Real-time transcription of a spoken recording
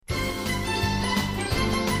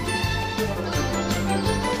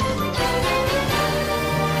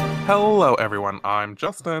Hello, everyone. I'm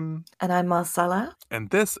Justin, And I'm Marcella. and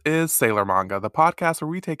this is Sailor Manga, the podcast where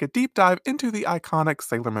we take a deep dive into the iconic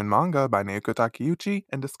Sailor Moon manga by Naoko Takeuchi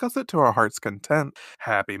and discuss it to our heart's content.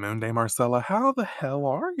 Happy Moon Day, Marcella. How the hell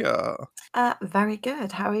are ya? Very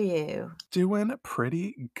good. How are you? Doing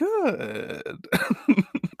pretty good.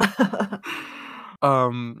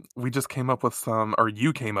 We just came up with some, or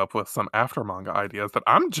you came up with some after manga ideas that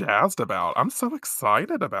I'm jazzed about. I'm so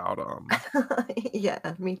excited about them. Yeah,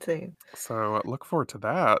 me too. So look forward to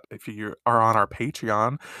that if you are on our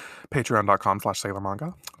Patreon, patreon.com/Sailor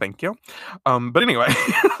Manga. Thank you. But anyway,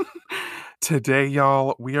 today,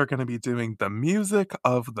 y'all, we are going to be doing the music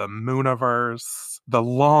of the Mooniverse, the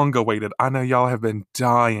long-awaited. I know y'all have been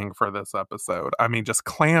dying for this episode. I mean, just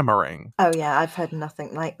clamoring. Oh yeah, I've heard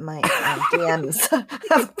nothing. Like my DMs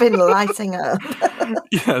have been lighting up.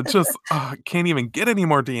 Yeah, just can't even get any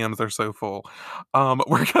more DMs. They're so full.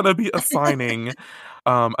 We're gonna be assigning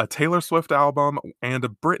a Taylor Swift album and a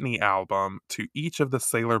Britney album to each of the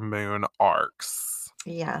Sailor Moon arcs.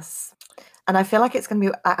 Yes. And I feel like it's going to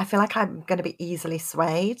be, I feel like I'm going to be easily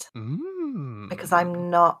swayed because I'm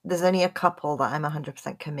not, there's only a couple that I'm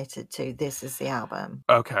 100% committed to. This is the album.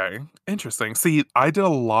 Okay, interesting. See, I did a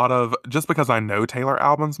lot of, just because I know Taylor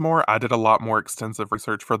albums more, I did a lot more extensive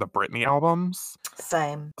research for the Britney albums.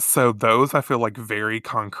 Same. So those I feel like very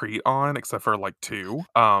concrete on, except for like two.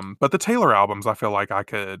 But the Taylor albums, I feel like I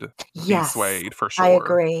could be Yes, swayed for I sure.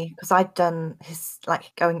 agree because I'd done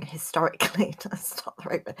going historically. That's not the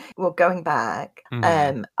right word. Well, going back,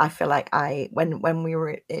 Mhm. I feel like when we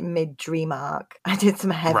were in mid Dream arc, I did some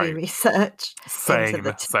heavy Right. research Same.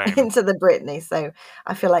 into the Britney. So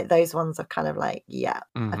I feel like those ones are kind of like, yeah,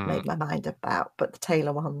 I've Mhm. made my mind about. But the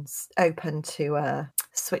Taylor ones open to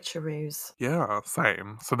switcheroos. Yeah,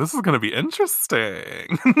 same. So this is going to be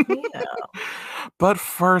interesting. Yeah. But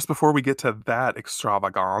first, before we get to that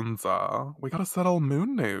extravaganza, we got to settle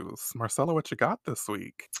moon news. Marcella, what you got this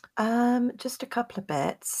week? Just a couple of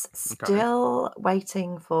bits. Okay. Still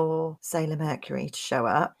waiting for Sailor Mercury to show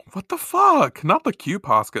up. What the fuck? Not the Q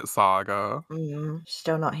Posket saga.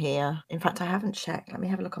 Still not here. In fact, I haven't checked. Let me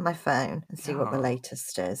have a look on my phone and see what the Yeah.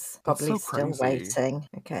 latest is. That's Probably so still crazy. waiting.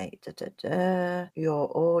 Okay. Your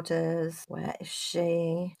orders. Where is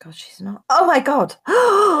she? God, she's not. Oh my God.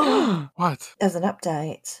 What? There's an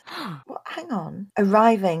update. Well, hang on.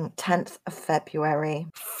 Arriving 10th of February.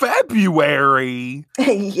 February?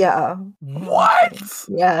 Yeah. What?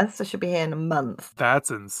 Yeah, so she'll be here in a month.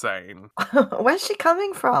 That's insane. Where's she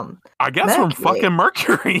coming from? I guess from fucking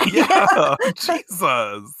Mercury. Yeah.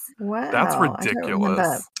 Jesus. Wow. That's I don't remember.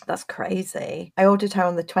 ridiculous. That's crazy. I ordered her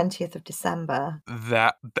on the 20th of December.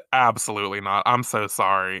 Absolutely not. I'm so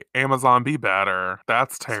sorry. Amazon, be better.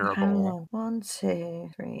 That's So how terrible. long? 1, 2,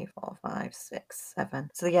 3, 4, 5, 6, 7.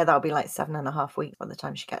 So yeah, that'll be like 7.5 weeks by the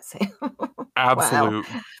time she gets here. Absolute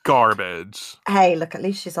garbage. Hey, look, at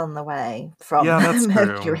least she's on the way from Yeah, that's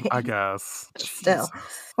Mercury. true. I guess. But still,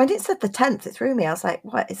 when it said the 10th, it threw me. I was like,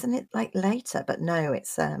 what? Isn't it like later? But no,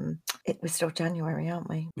 it's we're still January, aren't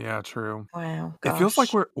we? Yeah, true. Wow. It feels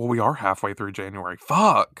like Gosh. we are halfway through January.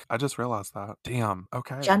 Fuck. I just realized that. Damn.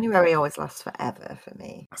 Okay. January always lasts forever for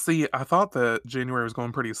me. See, I thought that January was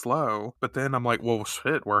going pretty slow, but then I'm like, well,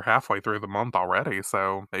 shit, we're halfway through the month already,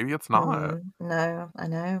 so maybe it's not. No, I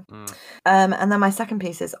know. And then my second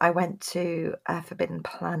piece is I went to Forbidden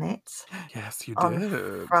Planet. Yes, you on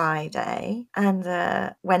did. Friday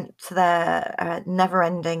and went to their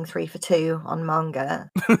never-ending 3 for 2 on manga.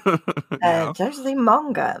 Yeah. Did I just say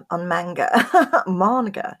manga on manga?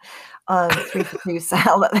 Manga. 3 for 2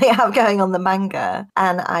 sale that they have going on the manga.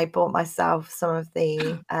 And I bought myself some of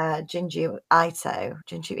the Junji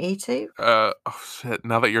Ito. Oh shit!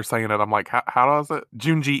 Now that you're saying it, I'm like, how does it?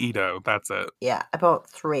 Junji Ito. That's it. Yeah, I bought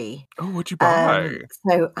 3. Oh, what'd you buy?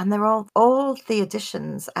 And they're all the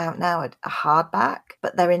editions out now are hardback,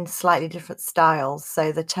 but they're in slightly different styles.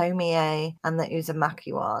 So the Tomie and the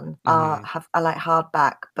Uzumaki one are like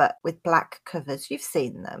hardback, but with black covers. You've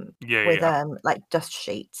seen them. Yeah, with yeah. like dust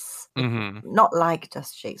sheets. Not like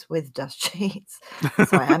dust sheets, with dust sheets.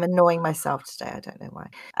 Sorry, I'm annoying myself today. I don't know why.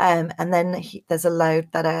 And then there's a load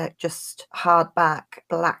that are just hardback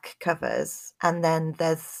black covers, and then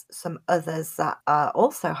there's some others that are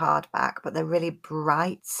also hardback, but they're really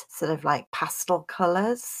bright, sort of like pastel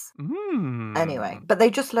colors. Anyway, but they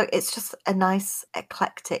just look, it's just a nice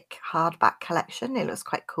eclectic hardback collection. It looks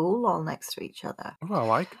quite cool all next to each other. Oh, I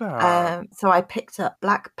like that. So I picked up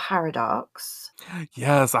Black Paradox.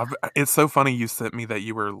 Yes, It's so funny you sent me that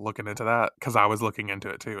you were looking into that because I was looking into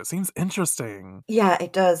it too. It seems interesting. Yeah,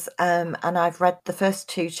 it does. And I've read the first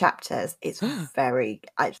 2 chapters. It's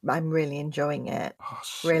I'm really enjoying it. Oh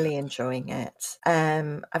shit. Really enjoying it.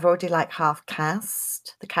 I've already like half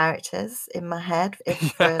cast the characters in my head for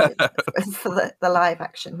Yes. for the live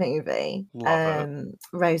action movie. Love it.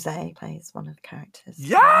 Rose plays one of the characters.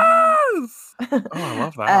 Yes! Oh, I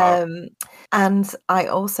love that. And I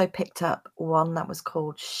also picked up one that was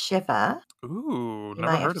called Shiver. Ooh, You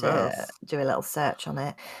never might have heard of to this. do a little search on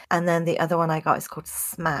it. And then the other one I got is called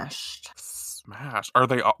Smashed. Smash. Are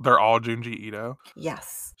they're all Junji Ito?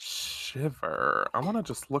 Yes. Shiver. I want to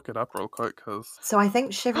just look it up real quick because. So I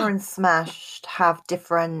think Shiver and Smashed have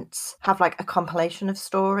like a compilation of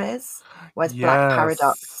stories, whereas Black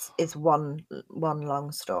Paradox Yes. is one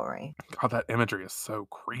long story. God, that imagery is so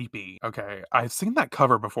creepy. Okay, I've seen that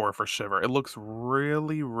cover before for Shiver. It looks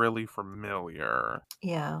really, really familiar.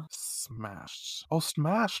 Yeah. Smashed. Oh,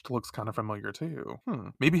 Smashed looks kind of familiar too.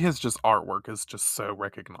 Maybe his just artwork is just so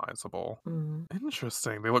recognizable. Mm.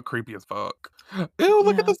 Interesting. They look creepy as fuck. Ew,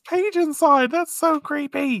 look at Yeah. this page inside. That's so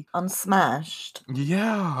creepy. On Smashed.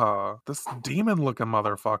 Yeah, this demon looking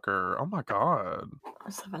motherfucker. Oh my god.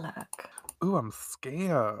 Let's have a look. Ooh, I'm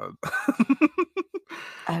scared.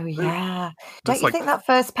 Oh yeah. Don't This you like think that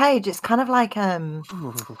first page is kind of like ooh.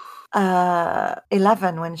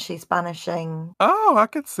 11 when she's banishing. Oh, I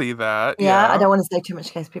could see that. Yeah, I Yeah. don't want to say too much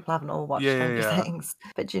in case people haven't all watched Yeah, yeah, Stranger yeah. Things,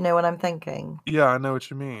 but do you know what I'm thinking? Yeah, I know what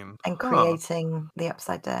you mean. And Huh. creating the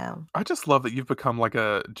Upside Down. I just love that you've become like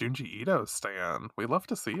a Junji Ito stan. We love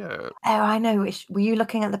to see it. Oh, I know. Were you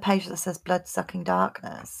looking at the page that says Blood-Sucking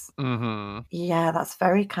Darkness? Mm-hmm. Yeah, that's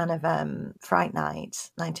very kind of Fright Night,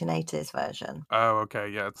 1980s version. Oh, okay.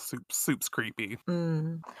 Yeah, it's soup's creepy.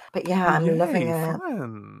 But yeah, Well, I'm loving yay, it.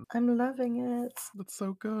 fun. I'm loving it. That's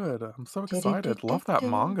so good. I'm so excited. Love that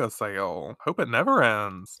Du-du-du-du-du. manga sale. Hope it never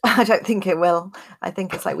ends. I don't think it will. I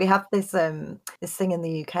think it's like we have this thing in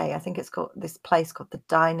the UK. I think it's called this place called the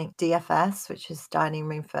Dining DFS, which is Dining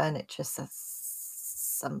Room Furniture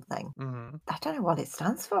something. Mm-hmm. I don't know what it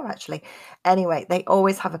stands for actually. Anyway, they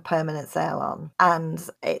always have a permanent sale on, and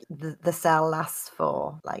the sale lasts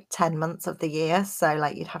for like 10 months of the year. So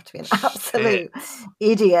like you'd have to be an absolute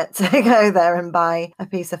idiot to go there and buy a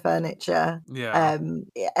piece of furniture. Yeah. When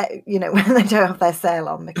they don't have their sale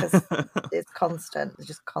on because it's constant. It's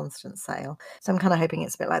just constant sale. So I'm kind of hoping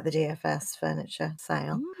it's a bit like the DFS furniture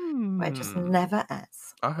sale, where it just never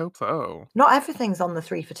ends. I hope so. Not everything's on the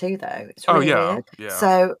 3 for 2 though. It's Oh really yeah, weird. yeah.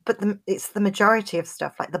 So, but it's the majority of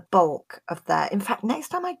stuff, like the bulk of that. In fact, next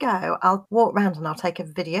time I go, I'll walk around and I'll take a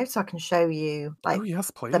video so I can show you like Oh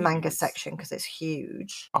yes, please. the manga section because it's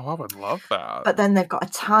huge. Oh, I would love that. But then they've got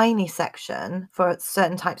a tiny section for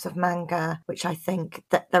certain types of manga, which I think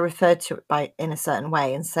that they're referred to in a certain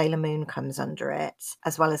way, and Sailor Moon comes under it,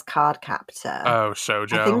 as well as Card Captor. Oh,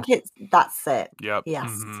 shoujo. I think that's it. Yep. Yes.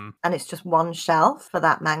 Mm-hmm. And it's just one shelf for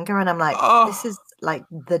that manga, and I'm like, this is like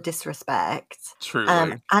the disrespect. Truly.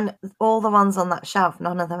 And all the ones on that shelf,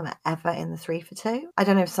 none of them are ever in the 3 for 2. I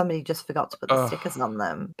don't know if somebody just forgot to put the stickers on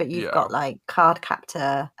them, but you've got like Card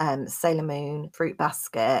Captor, Sailor Moon, Fruit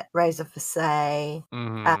Basket, Rosa Fasay,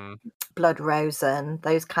 Blood Rosen,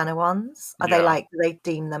 those kind of ones. Are they like, they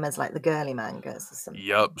deem them as like the girly mangas or something?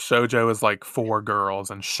 Yep. Shoujo is like 4 girls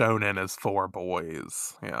and shonen is 4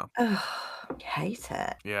 boys. Yeah. Hate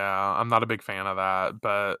it. Yeah, I'm not a big fan of that,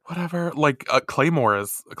 but whatever. Like, Claymore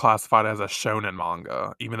is classified as a shonen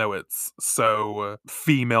manga, even though it's so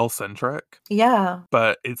female-centric. Yeah.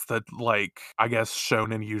 But it's I guess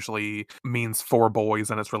shonen usually means 4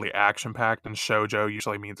 boys and it's really action-packed, and shoujo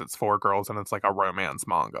usually means it's 4 girls and it's like a romance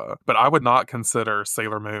manga. But I would not consider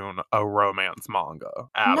Sailor Moon a romance manga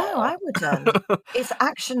at all. No, I wouldn't. It's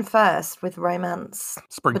action first with romance.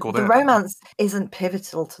 Sprinkled but in. The romance isn't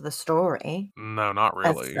pivotal to the story. No, not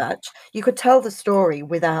really. As such. You could tell the story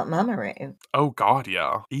without Mamoru. Oh god,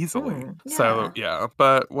 yeah. Easily. Yeah. So, yeah.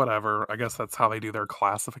 But whatever. I guess that's how they do their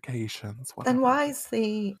classifications. Whatever. Then why is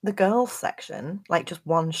the girls section like just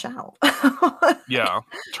one shelf? Yeah.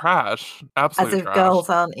 Trash. As Absolute if trash. girls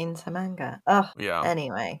aren't into manga. Oh, Yeah.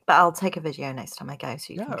 Anyway, but I'll take a video next time I go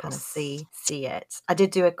so you can kind of see it. I did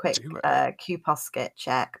do a quick Q-Posket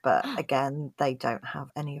check, but again, they don't have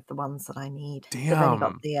any of the ones that I need. Damn. They've only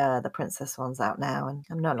got the princess ones out now, and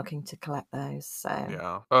I'm not looking to collect those. So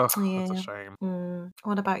yeah. Ugh, that's a shame.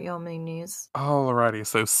 What about your main news? Alrighty,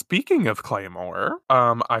 so speaking of Claymore,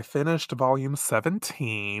 I finished volume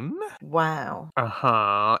 17. Wow.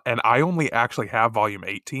 And I only actually have volume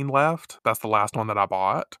 18 left. That's the last one that I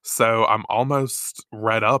bought. So I'm almost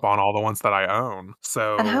read up on all the ones that I own.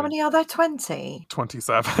 So And how many are there? 20?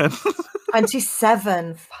 27.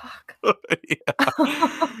 27. Fuck.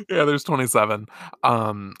 Yeah, there's 27.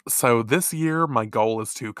 So this year my goal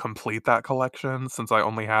is to complete that collection since I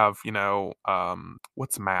only have,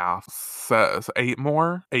 what's math? Says eight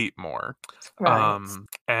more? Eight more. Right.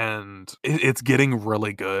 And it's getting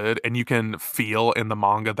really good, and you can feel in the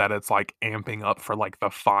manga that it's like amping up for like the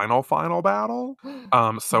final battle.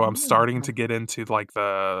 So I'm starting to Mm. get into like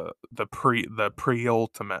the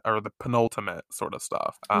pre-ultimate or the penultimate sort of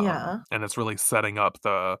stuff. Yeah. And it's really setting up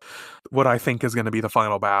the what I think is going to be the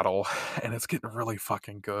final battle, and it's getting really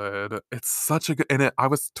fucking good. It's such a good, I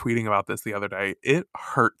was tweeting about this the other day. It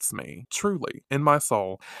hurts me truly in my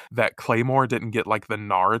soul that Claymore didn't get like the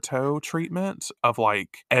Naruto treatment of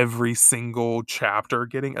like every single chapter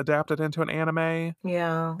getting adapted into an anime.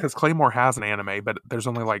 Yeah. Because Claymore has an anime, but there's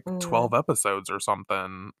only like 12 Mm. episodes or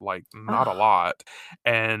something, like not a Oh, lot.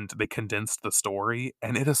 And they condensed the story,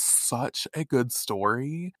 and it is such a good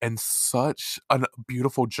story and such a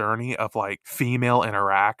beautiful journey of like female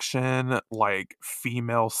interaction, like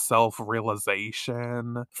female self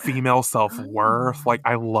realization, female self worth. Like,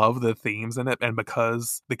 I love the themes in it. And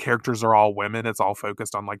because the characters are all women, it's all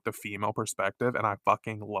focused on like the female perspective. And I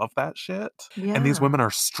fucking love that shit. And these women yeah.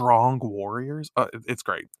 are strong warriors. It's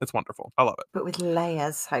great. It's wonderful. I love it. But with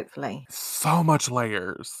layers, hopefully. So much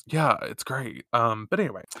layers. Yeah, it's great. But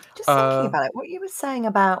anyway, Just thinking about it, what you were saying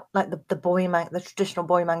about like the boy manga, the traditional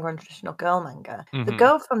boy manga and traditional girl manga. The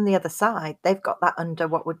girl from the other side, they've got that under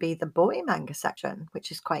what would be the boy manga section,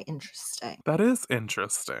 which is quite interesting. That is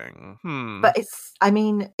interesting. But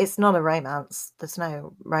it's not a romance. There's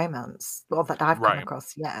no romance, well, that I've come Right.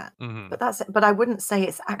 across yet. Mhm. But that's it. But I wouldn't say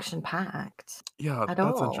it's action packed Yeah, at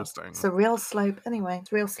that's all. interesting. It's a real slow. Anyway,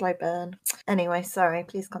 it's a real slow burn. Anyway, sorry.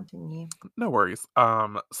 Please continue. No worries.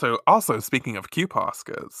 So also speaking of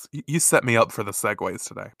Q-Poskas, you set me up for the segues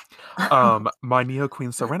today. My Neo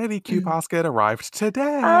Queen Serenity Q-Posket arrived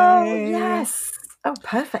today. Oh yes. Oh,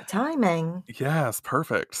 perfect timing. Yes,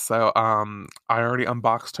 perfect. So I already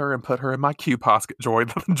unboxed her and put her in my Q-Posket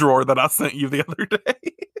drawer that I sent you the other day.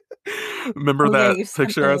 Remember that you sent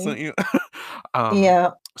picture I me. sent you?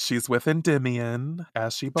 Yeah. She's with Endymion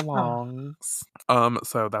as she Oh. belongs.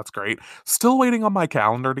 So that's great. Still waiting on my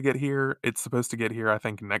calendar to get here. It's supposed to get here, I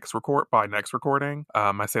think, next recording.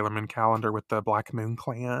 My Sailor Moon calendar with the Black Moon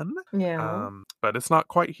Clan. Yeah. But it's not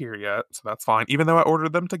quite here yet, so that's fine. Even though I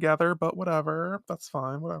ordered them together, but whatever. That's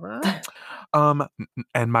fine, whatever.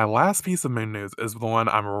 And my last piece of moon news is the one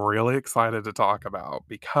I'm really excited to talk about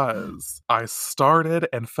because I started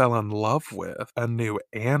and fell in love with a new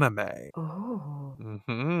anime. Oh.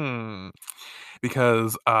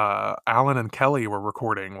 Because Alan and Kelly were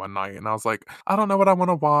recording one night, and I was like, I don't know what I want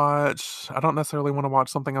to watch. I don't necessarily want to watch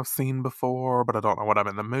something I've seen before, but I don't know what I'm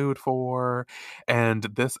in the mood for. And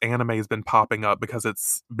this anime has been popping up because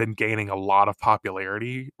it's been gaining a lot of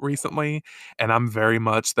popularity recently. And I'm very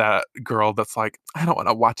much that girl that's like, I don't want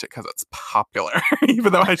to watch it because it's popular,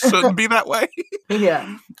 even though I shouldn't be that way.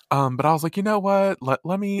 Yeah. But I was like, you know what?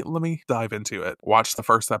 Let me dive into it. Watch the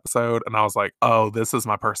first episode, and I was like, oh, this is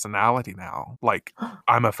my personality now. Like,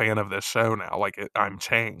 I'm a fan of this show now. Like, I'm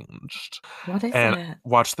changed. What is And it?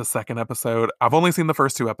 watch the second episode. I've only seen the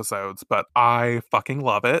first two episodes, but I fucking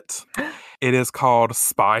love it. It is called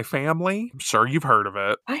Spy Family. I'm sure you've heard of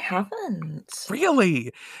it. I haven't.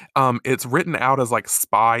 Really? It's written out as like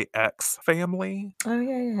Spy X Family. Oh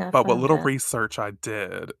yeah. But what little research I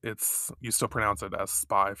did, you still pronounce it as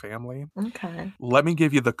Spy Family. Okay. Let me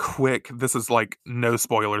give you this is like no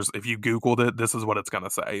spoilers. If you Googled it, this is what it's going to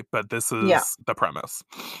say, but this is the premise.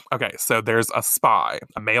 Okay, so there's a spy,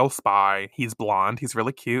 a male spy. He's blonde. He's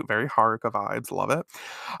really cute, very Haruka vibes. Love it.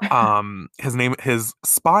 His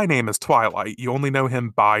spy name is Twilight. You only know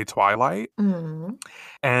him by Twilight.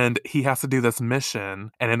 And he has to do this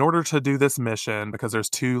mission. And in order to do this mission, because there's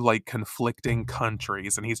two like conflicting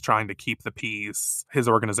countries and he's trying to keep the peace, his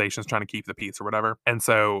organization's trying to keep the peace or whatever. And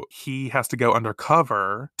so he has to go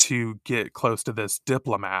undercover to get close to this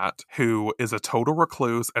diplomat who is a total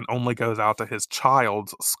recluse and only goes out to his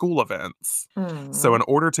child's school events. So in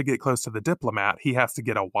order to get close to the diplomat, he has to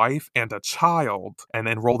get a wife and a child and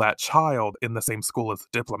enroll that child in the same school as the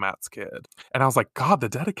diplomat's kid. And I was like, God, the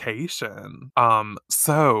dedication.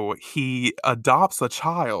 So he adopts a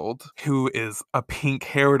child who is a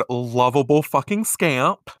pink-haired, lovable fucking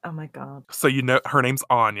scamp. Oh my God. So you know her name's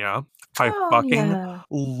Anya. I fucking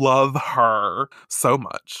love her so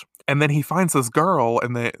much. And then he finds this girl,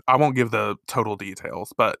 and I won't give the total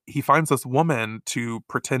details, but he finds this woman to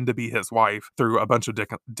pretend to be his wife through a bunch of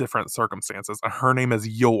different circumstances. And her name is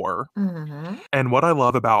Yor. Mm-hmm. And what I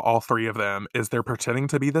love about all three of them is they're pretending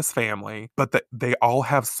to be this family, but that they all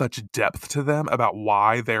have such depth to them about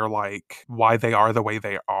why they are the way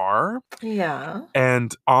they are. Yeah.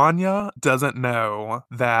 And Anya doesn't know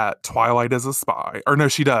that Twilight is a spy. Or no,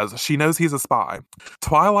 she does. She knows he's a spy.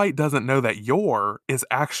 Twilight doesn't know that Yor is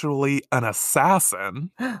actually an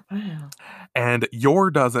assassin. Wow. And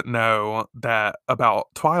Yor doesn't know that about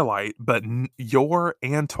Twilight, but Yor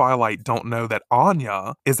and Twilight don't know that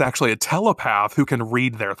Anya is actually a telepath who can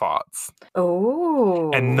read their thoughts.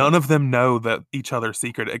 Oh. And none of them know that each other's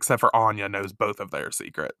secret, except for Anya knows both of their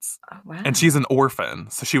secrets. Oh, wow. And she's an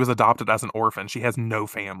orphan. So she was adopted as an orphan. She has no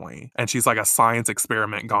family. And she's like a science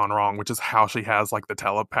experiment gone wrong, which is how she has like the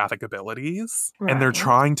telepathic abilities. Right. And they're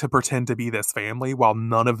trying to pretend to be this family while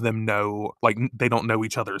none of them know, like, they don't know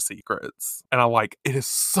each other's secrets. And I'm like, it is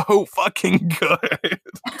so fucking good.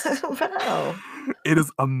 Wow. It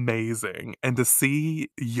is amazing. And to see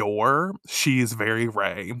Yor, she's very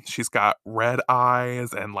Rey. She's got red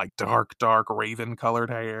eyes and like dark raven colored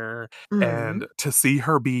hair. And to see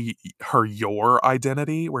her be her Yor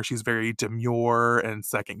identity, where she's very demure and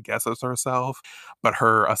second guesses herself, but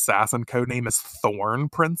her assassin code name is Thorn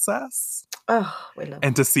Princess. Oh, we love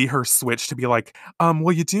And to see her switch to be like,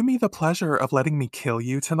 will you do me the pleasure of letting me kill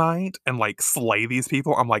you tonight and like slay these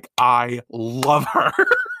people? I'm like, I love her.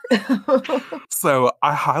 So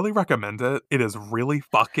I highly recommend it. It is really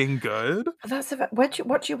fucking good. That's what do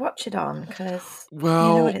you watch it on? Because Well,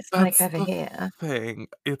 you know what it's like that's over the here. thing.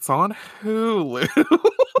 It's on Hulu.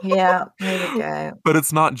 Yeah, there we go. But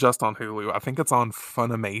it's not just on Hulu. I think it's on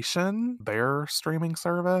Funimation, their streaming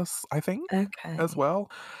service, I think, Okay. as well.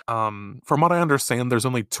 From what I understand, there's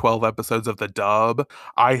only 12 episodes of the dub.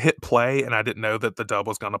 I hit play and I didn't know that the dub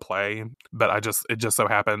was gonna play, but it just so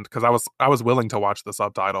happened because I was willing to watch the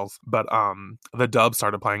subtitles, but the dub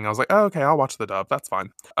started playing. I was like, oh, okay, I'll watch the dub. That's fine.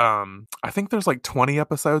 I think there's like 20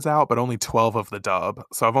 episodes out, but only 12 of the dub.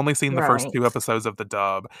 So I've only seen the first 2 episodes of the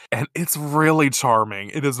dub, and it's really charming.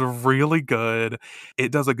 It is really good.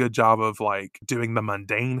 It does a good job of like doing the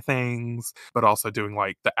mundane things, but also doing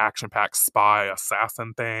like the action-packed spy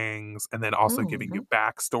assassin things, and then also giving you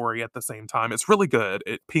backstory at the same time. It's really good.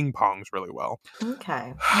 It ping-pongs really well.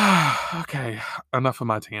 Okay. Okay, enough of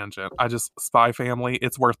my tangent. Spy Family,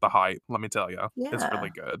 it's worth the hype, let me tell you. Yeah. It's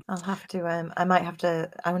really good. I'll have to I might have to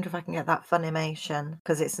I wonder if I can get that Funimation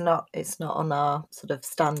because it's not on our sort of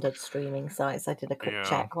standard streaming sites. I did a quick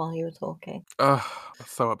check while you were talking. Ugh,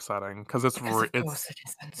 so upsetting because it's Of course it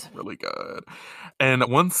isn't. really good. And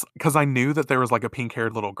because I knew that there was like a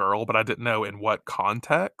pink-haired little girl, but I didn't know in what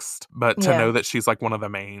context. But to know that she's like one of the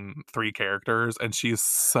main 3 characters, and she's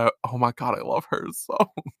so, oh my god, I love her so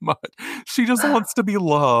much. She just wants to be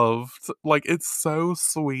loved. Like, it's so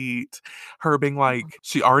sweet. Her being like,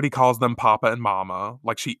 she already calls them Papa and Mama.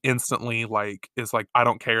 Like, she instantly like is like, I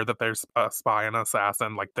don't care that there's a spy and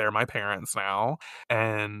assassin. Like, they're my parents now.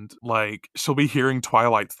 And like, she'll be hearing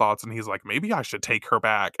Twilight's thoughts, and he's like, maybe I should take her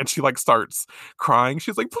back. And she like starts crying.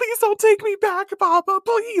 She's like, please don't take me back, Papa,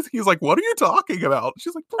 please. He's like, what are you talking about?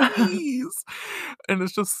 She's like, please. And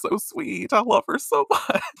it's just so sweet. I love her so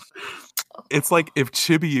much. It's like if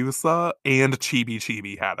Chibiusa and Chibi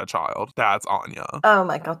Chibi had a child. That's Anya. Oh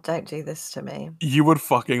my god, don't do this to me. You would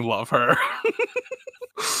fucking love her.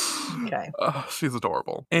 Okay. She's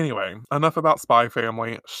adorable. Anyway, enough about Spy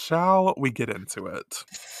Family. Shall we get into it?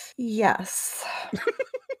 Yes.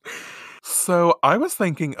 So I was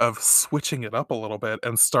thinking of switching it up a little bit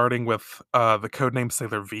and starting with the Codename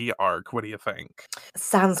Sailor V arc. What do you think?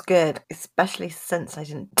 Sounds good, especially since I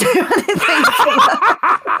didn't do anything for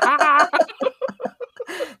that.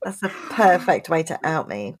 That's a perfect way to out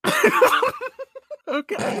me.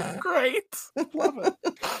 Okay, great. Love it.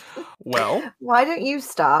 Well, why don't you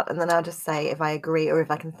start and then I'll just say if I agree or if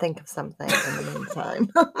I can think of something in the meantime.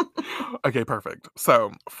 Okay, perfect.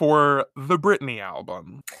 So for the Britney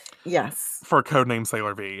album, yes, for Codename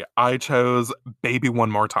Sailor V, I chose Baby One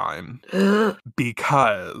More Time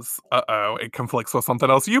because, it conflicts with something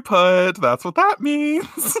else you put. That's what that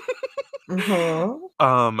means.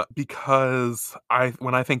 Because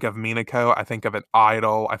when I think of Minako, I think of an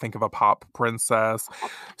idol, I think of a pop princess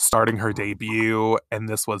starting her debut, and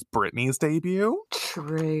this was Britney's debut.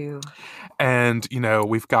 True. And,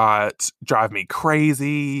 we've got Drive Me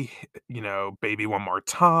Crazy, Baby One More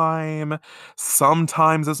Time,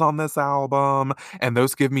 Sometimes is on this album, and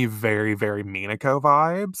those give me very, very Minako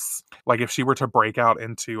vibes. Like if she were to break out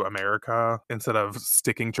into America instead of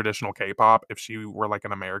sticking traditional K-pop, if she were like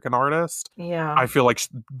an American artist, yeah, I feel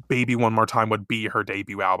like Baby One More Time would be her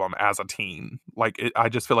debut album as a teen. Like, I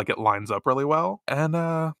just feel like it lines up really well. And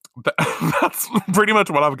that's pretty much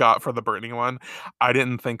what I've got for the Britney one. I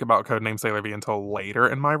didn't think about Codename Sailor V until later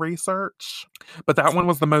in my research, but that one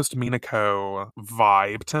was the most Minako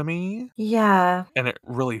vibe to me. Yeah. And it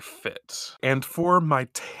really fit. And for my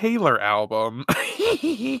Taylor album,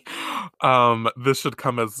 this should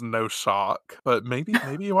come as no shock, but maybe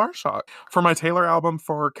you are shocked. For my Taylor album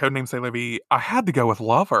for Codename Sailor V, I had to go with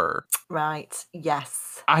Lover. Right.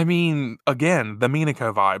 Yes. I mean, again, the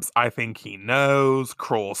Minako vibes. I Think He Knows,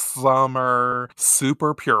 Cruel Summer,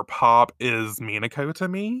 Super Pure Pop is Minako to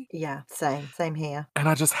me. Yeah, same here. And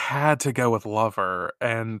I just had to go with Lover.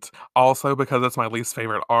 And also because it's my least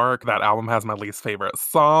favorite arc, that album has my least favorite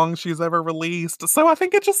song she's ever released. So I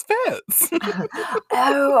think it just fits.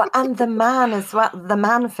 Oh, and the man as well. The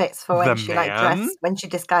man fits for when The she man? when she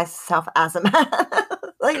disguises herself as a man.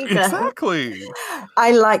 There you go. Exactly.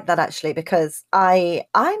 I like that actually because I'm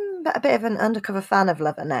a bit of an undercover fan of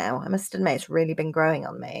Lover now. I must admit it's really been growing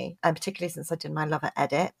on me, and particularly since I did my Lover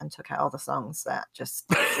edit and took out all the songs that just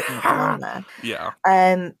shouldn't go on there. Yeah.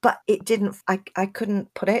 But it didn't. I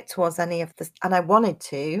couldn't put it towards any of the, and I wanted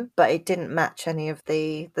to, but it didn't match any of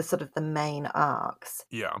the sort of the main arcs.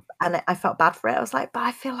 Yeah. And I felt bad for it. I was like, but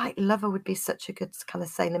I feel like Lover would be such a good kind of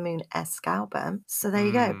Sailor Moon-esque album. So there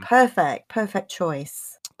you go. Perfect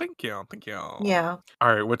choice. Thank you. Yeah.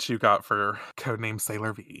 All right, what you got for Codename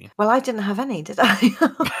Sailor V? Well, I didn't have any, did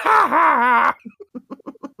I?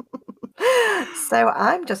 So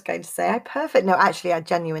I'm just going to say perfect. No, actually, I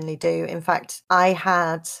genuinely do. In fact, I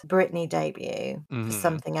had Britney debut for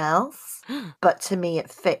something else, but to me,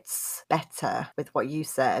 it fits better with what you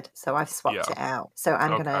said. So I've swapped it out. So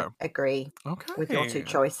I'm going to agree with your two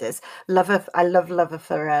choices. I love Lover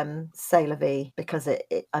for Sailor V because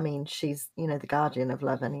I mean, she's, the guardian of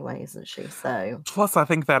love anyway, isn't she? So plus, I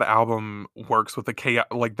think that album works with the chaos.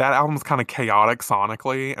 Like, that album's kind of chaotic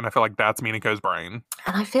sonically, and I feel like that's Minako's brain.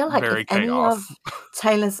 And I feel like Very if any of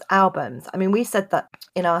Taylor's albums, I mean, we said that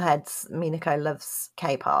in our heads, Minako loves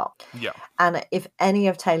K-pop. Yeah. And if any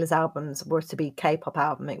of Taylor's albums were to be K-pop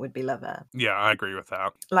album, it would be Lover. Yeah, I agree with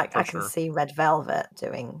that. Like, I can see Red Velvet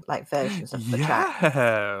doing, like, versions of the track.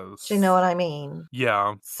 Yes. Do you know what I mean?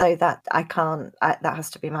 Yeah. So that that has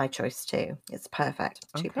to be my choice too. It's perfect.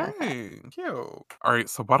 Perfect. Cute. All right,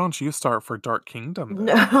 so why don't you start for Dark Kingdom then?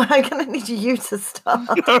 No, I'm going to need you to start.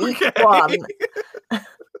 Okay. Each one.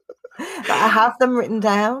 I have them written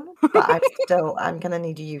down, but I'm going to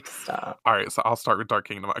need you to start. All right, so I'll start with Dark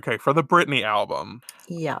Kingdom. Okay, for the Britney album.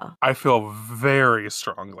 Yeah. I feel very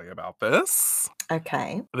strongly about this.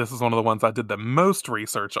 Okay. This is one of the ones I did the most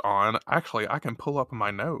research on. Actually, I can pull up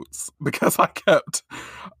my notes because I kept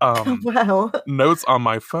notes on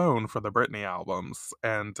my phone for the Britney albums.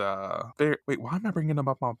 And wait, why am I bringing them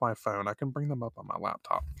up on my phone? I can bring them up on my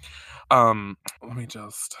laptop. Let me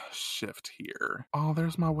just shift here. Oh,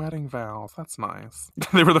 there's my wedding vows. That's nice.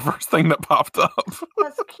 They were the first thing that popped up.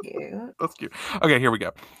 That's cute. That's cute. Okay, here we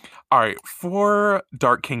go. All right, for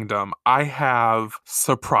Dark Kingdom, I have,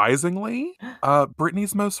 surprisingly,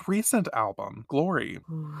 Britney's most recent album, Glory.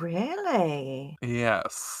 Really?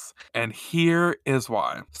 Yes. And here is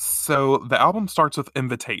why. So the album starts with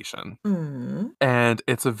Invitation. And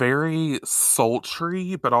it's a very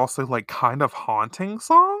sultry, but also like kind of haunting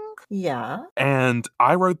song. Yeah. And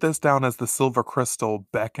I wrote this down as the silver crystal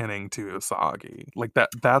beckoning to Usagi. Like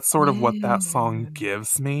that's sort of what that song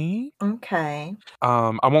gives me. Okay.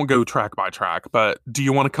 I won't go track by track, but Do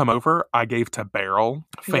You Want to Come Over? I gave to Beryl,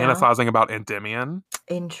 fantasizing about Endymion.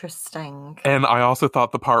 Interesting. And I also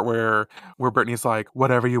thought the part where Britney's like,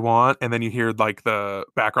 whatever you want, and then you hear like the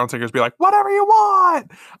background singers be like, whatever you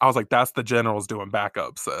want. I was like, that's the generals doing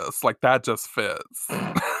backup, sis. Like, that just fits.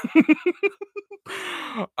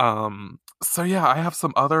 So yeah, I have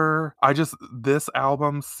some other, this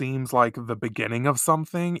album seems like the beginning of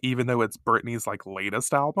something, even though it's Britney's like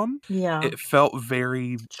latest album. Yeah. It felt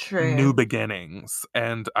very true. New beginnings,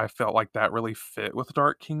 and I felt like that really fit with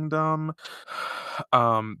Dark Kingdom.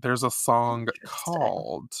 There's a song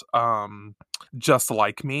called Just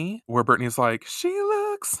Like Me, where Britney's like, she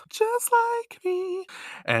looks just like me,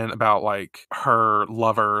 and about like her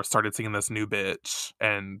lover started seeing this new bitch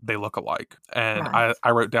and they look alike. And I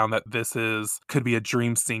wrote down that this could be a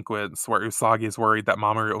dream sequence where Usagi is worried that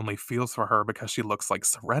Mamoru only feels for her because she looks like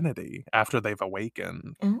Serenity after they've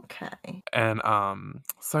awakened. Okay. And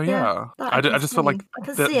so yeah, I just feel like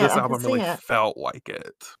this album really felt like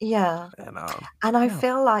it. Yeah. And I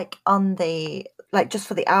feel like on the like just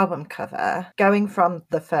for the album cover, going from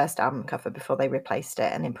the first album cover before they replaced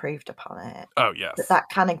it and improved upon it. Oh, yes. That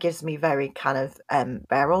kind of gives me very kind of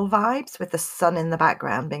Beryl vibes with the sun in the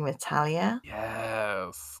background being with Talia.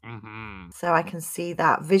 Yes. Mm-hmm. So I can see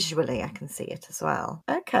that visually, I can see it as well.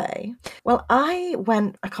 Okay. Well, I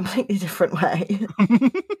went a completely different way.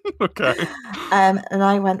 Okay. And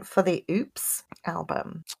I went for the Oops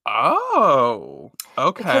album. Oh,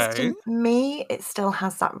 Because okay. to me, it still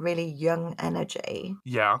has that really young energy.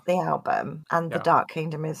 Yeah. The album and the Yeah. Dark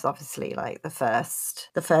Kingdom is obviously like the first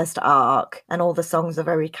arc, and all the songs are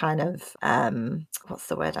very kind of what's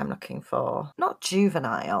the word I'm looking for? Not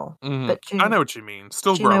juvenile, but I know what you mean.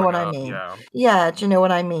 Still do you know growing what I up. mean? Yeah. Yeah, do you know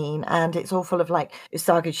what I mean? And it's all full of like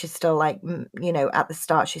Usagi, she's still like, you know, at the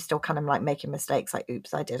start, she's still kind of like making mistakes, like,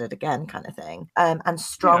 oops, I did it again, kind of thing. And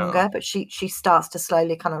stronger, but she starts to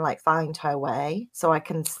slowly kind of like find her way. So I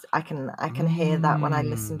can hear that when I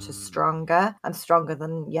listen to Stronger. I'm stronger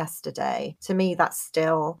than yesterday. To me, that's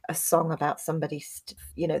still a song about somebody,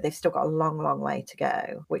 you know, they've still got a long, long way to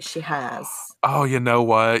go, which she has. Oh, you know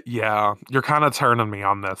what? Yeah. You're kind of turning me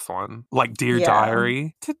on this one. Like Dear Yeah.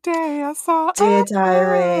 Diary. Today I saw Dear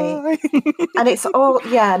Diary. I. And it's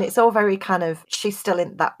all very kind of, she's still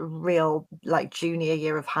in that real like junior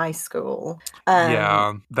year of high school.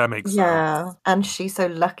 Yeah, that makes sense. And she's so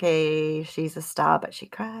lucky, she's a star, but she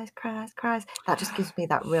cries. That just gives me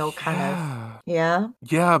that real kind of, yeah.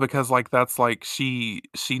 Yeah, because like that's like she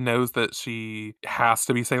knows that she has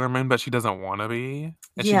to be Sailor Moon, but she doesn't want to be.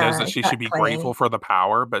 And she knows Yeah, that she should be exactly. grateful for the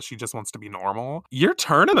power, but she just wants to be normal. You're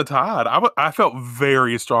turning the tide. I felt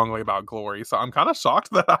very strongly about Glory, so I'm kind of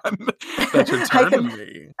shocked that that you're turning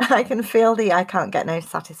me. I can feel the I Can't Get No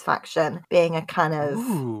Satisfaction being a kind of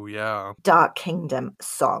Ooh, yeah. Dark Kingdom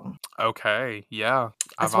song. Okay, yeah.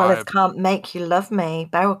 As well as Can't Make You Love Me,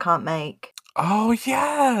 Beryl Can't Make. Oh,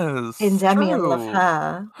 yes. Endymion, Love True.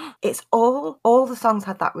 Her. It's all the songs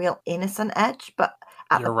have that real innocent edge, but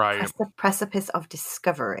at You're the right. precipice of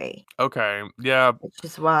discovery. Okay, yeah. Which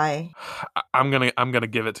is why I'm gonna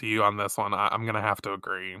give it to you on this one. I'm gonna have to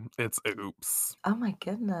agree. It's Oops. Oh my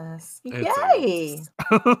goodness. It's Yay!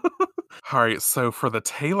 Oops. All right, so for the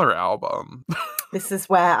Taylor album. This is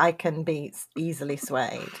where I can be easily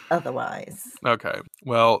swayed otherwise. Okay.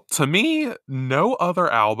 Well, to me, no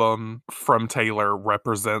other album from Taylor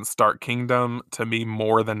represents Dark Kingdom to me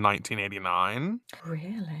more than 1989.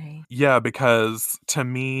 Really? Yeah, because to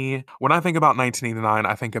me, when I think about 1989,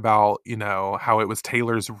 I think about, you know, how it was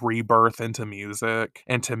Taylor's rebirth into music.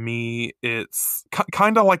 And to me, it's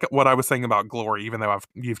kind of like what I was saying about Glory, even though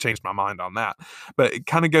you've changed my mind on that. But it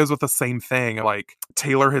kind of goes with the same thing. Like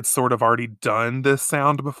Taylor had sort of already done this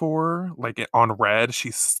sound before. Like on Red,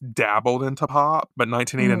 she dabbled into pop, but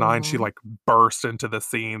 1989, she like burst into the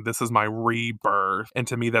scene. This is my rebirth. And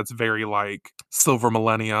to me, that's very like Silver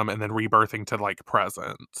Millennium and then rebirthing to like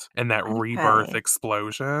present and that rebirth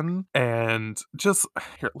explosion. And just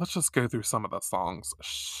here, let's just go through some of the songs,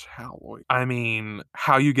 shall we? I mean,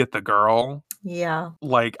 How You Get the Girl. Yeah.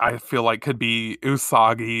 Like, I feel like could be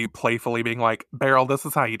Usagi playfully being like, Beryl, this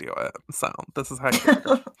is how you do it. So, this is how you get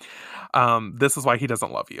the girl. This is why he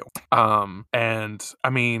doesn't love you. And I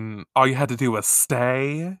mean, all you had to do was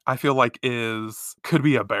stay, I feel like could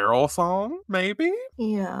be a Beryl song, maybe?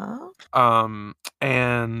 Yeah.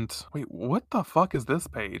 And wait, what the fuck is this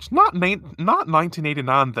page? Not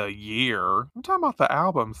 1989 the year. I'm talking about the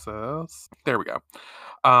album, sis. There we go.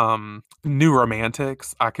 New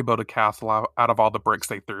Romantics. I could build a castle out of all the bricks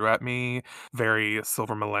they threw at me. Very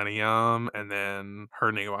Silver Millennium, and then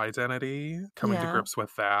Her New Identity. Coming to grips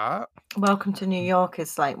with that. Welcome to New York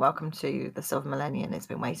is like Welcome to the Silver Millennium. It's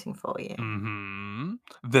been waiting for you. Mm-hmm.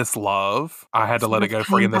 This Love. I had to let it go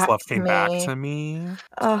free, and this love came back to me.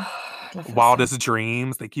 Oh, Wildest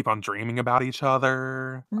Dreams. They keep on dreaming about each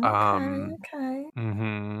other. Okay.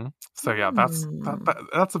 Mm-hmm. So yeah, that's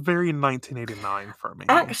a very 1989 for me.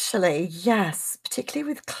 Actually, yes,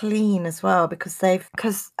 particularly with Clean as well, because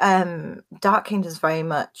Dark Kingdom's very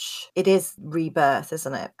much, it is rebirth,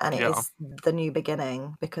 isn't it? And it is the new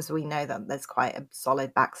beginning, because we know that there's quite a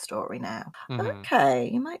solid backstory now. Okay,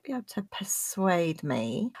 you might be able to persuade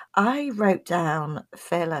me. I wrote down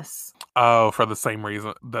Fearless. Oh, for the same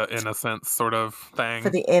reason, the innocence sort of thing. For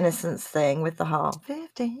the innocence thing with the whole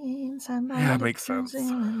 15, somebody yeah, it makes sense.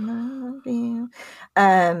 Love you.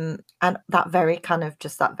 And that very kind of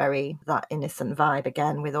just that innocent vibe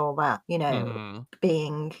again, with all that, you know,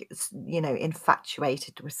 being, you know,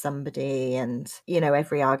 infatuated with somebody, and, you know,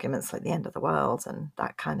 every argument's like the end of the world and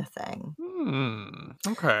that kind of thing.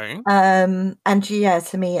 Okay. And yeah,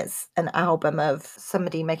 to me, it's an album of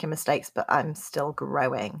somebody making mistakes, but I'm still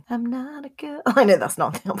growing. I'm not a girl. I know that's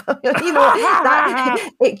not the album. You know what? That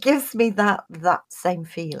it gives me that same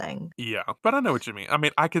feeling. Yeah, but I know what you mean. I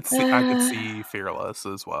mean, I could Uh, see Fearless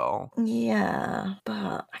as well. yeah, but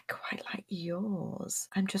I quite like yours.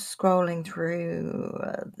 I'm just scrolling through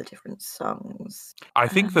the different songs. I Uh,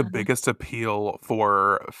 think the biggest appeal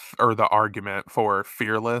for or the argument for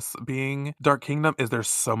Fearless being Dark Kingdom is there's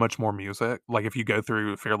so much more music. Like if you go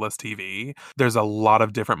through Fearless TV, there's a lot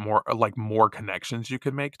of different more connections you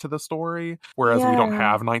could make to the story, whereas we don't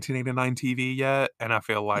yeah. have 1989 TV yet, and I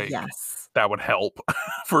feel like Yes. that would help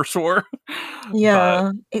for sure. But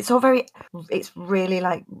Yeah, it's really,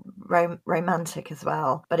 like, romantic as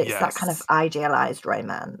well, but it's that kind of yes, idealized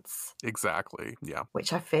romance, exactly. Yeah.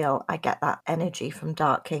 which I feel I get that energy from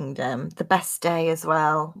Dark Kingdom. The Best Day as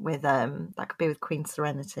well with, that could be with Queen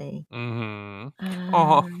Serenity. Mhm.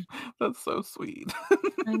 Oh, Um, that's so sweet.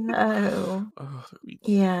 I know. Oh,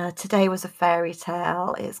 Yeah, Today Was a Fairy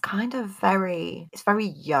Tale. It's very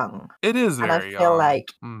young. it is And I very feel young. like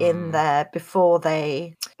in Mhm. there before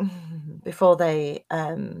they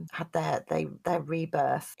had their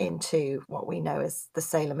rebirth into what we know as the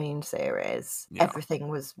Sailor Moon series, Yeah. everything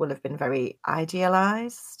will have been very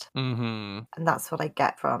idealized. Mhm. And that's what I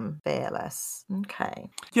get from Fearless. Okay.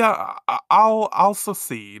 Yeah, I'll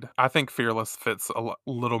succeed. I think Fearless fits a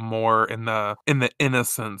little more in the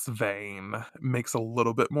innocence vein. Makes a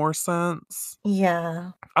little bit more sense.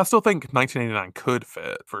 Yeah. I still think 1989 could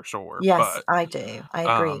fit for sure, Yes, but I do. I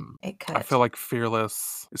agree. um It I could. feel like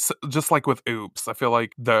Fearless, just like with Oops, I feel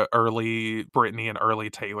like the early Britney and early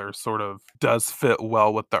Taylor sort of does fit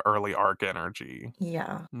well with the early arc energy.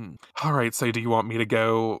 Yeah. All right, so do you want me to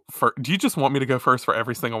go for do you just want me to go first for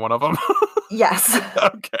every single one of them? Yes.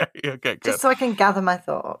 Okay, okay, good. Just so I can gather my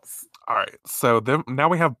thoughts. All right, so then now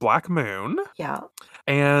we have Black Moon, Yeah.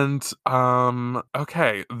 and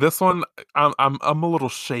okay, this one I'm a little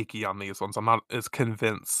shaky on these ones. I'm not as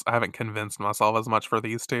convinced. I haven't convinced myself as much for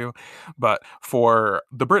these two, but for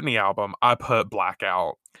the Britney album, I put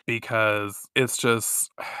Blackout because it's just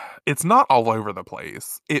it's not all over the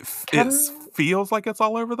place. It Can feels like it's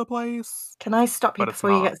all over the place, can I stop you but it's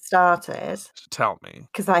before you not. get started? Tell me.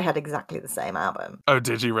 Because I had exactly the same album. Oh,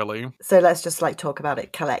 did you really? So let's just like talk about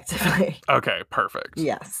it collectively. Okay, perfect.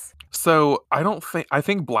 Yes. So I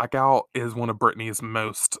think Blackout is one of Britney's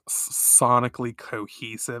most sonically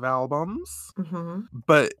cohesive albums. Mhm.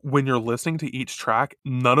 But when you're listening to each track,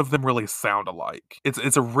 none of them really sound alike.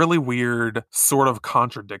 It's a really weird sort of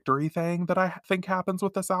contradictory thing that I think happens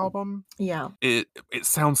with this album. Yeah. It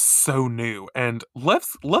sounds so new, and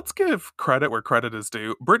let's give credit where credit is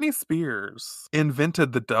due. Britney Spears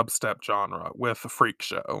invented the dubstep genre with Freak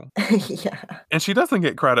Show, Yeah. and she doesn't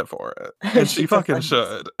get credit for it, and She she fucking doesn't.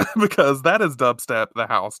 should because that is dubstep the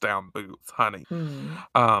house down boots, honey.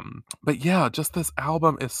 Mm, But yeah, just this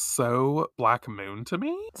album is so Black Moon to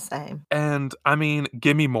me. same. And I mean,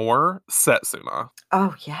 Gimme More, Setsuna.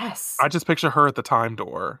 Oh, yes. I just picture her at the Time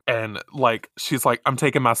Door and like she's like, I'm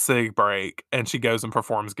taking my cig break, and she goes and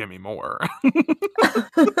performs Gimme More.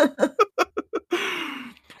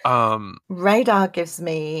 um Radar gives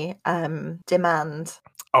me, Demand.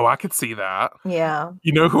 oh, I could see that. Yeah.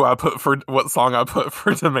 You know who I put for what song I put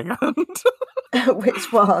for Demand?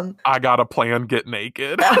 Which one? I Got a Plan, Get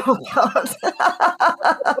Naked. Oh, God.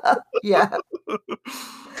 Yeah.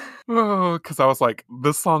 Oh, because I was like,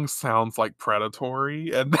 this song sounds like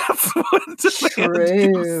predatory, and that's what Demand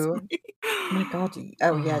gives True. me. My God.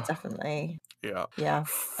 Oh, yeah, definitely. Yeah. Yeah, I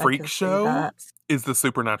Freak can see Show that. is the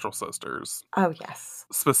Supernatural Sisters. Oh, yes.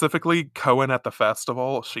 Specifically, Cohen at the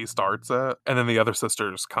festival, she starts it, and then the other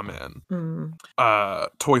sisters come in. Mm.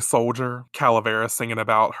 Toy Soldier, Calavera singing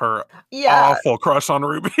about her Yeah, awful crush on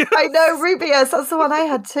Rubius. I know, Rubius, that's the one I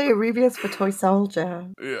had too, Rubius for Toy Soldier.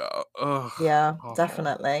 Yeah. Ugh. Yeah, Awful.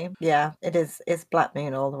 definitely. Yeah, it's Black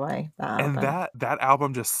Moon all the way, that And album. that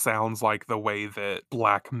album just sounds like the way that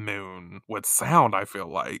Black Moon would sound, I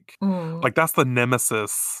feel like. Mm, Like that's the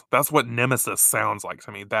Nemesis. That's what Nemesis sounds like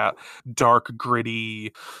to me. That dark,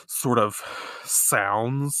 gritty sort of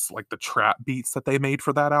sounds, like the trap beats that they made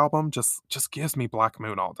for that album, just gives me Black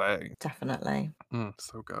Moon all day. definitely.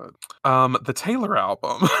 So good. The Taylor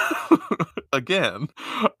album. again,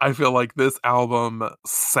 I feel like this album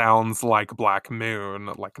sounds like Black Moon,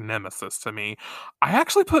 like Nemesis to me. I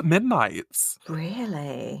actually put Midnights.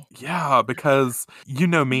 Really? Yeah, because you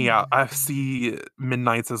know me, I Mm. see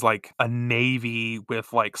Midnights as like a navy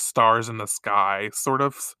with like stars in the sky sort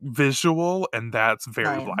of visual, and that's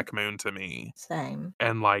very Same. Black Moon to me. Same.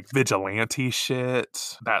 And like vigilante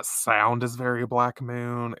shit, that sound is very Black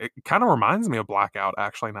Moon. It kind of reminds me of Blackout,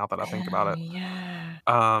 actually, now that I think about Oh, it. yeah.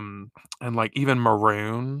 Um, and like even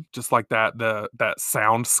Maroon, just like that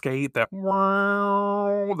soundscape that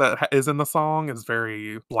wow is in the song is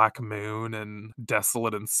very Black Moon and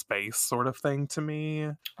desolate in space sort of thing to me.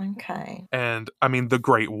 Okay. And I mean, The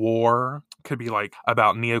Great War could be like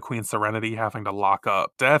about Neo Queen Serenity having to lock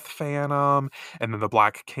up Death Phantom, and then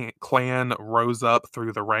the Clan rose up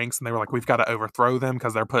through the ranks, and they were like, "We've got to overthrow them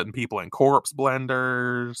because they're putting people in corpse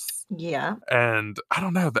blenders." Yeah. And I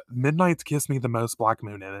don't know, that Midnight gives me the most Black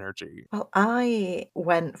Moon energy. Well, I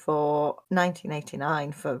went for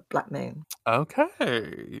 1989 for Black Moon.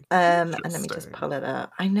 Okay, And let me just interesting. pull it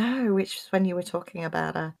up. I know, which is when you were talking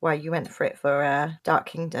about where you went for it for Dark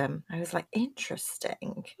Kingdom. I was like,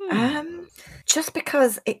 interesting. Hmm. Just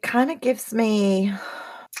because it kind of gives me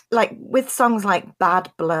like with songs like Bad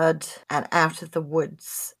Blood and Out of the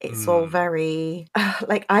Woods, it's all Mm. very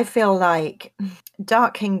like I feel like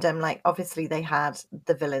Dark Kingdom, like obviously they had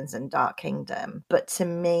the villains in Dark Kingdom, but to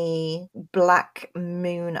me, Black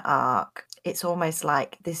Moon Arc, it's almost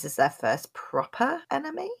like this is their first proper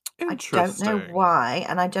enemy. I don't know Interesting. why,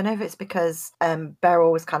 and I don't know if it's because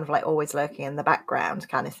Beryl was kind of like always lurking in the background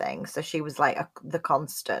kind of thing. So she was like the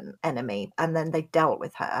constant enemy, and then they dealt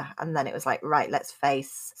with her, and then it was like, right, let's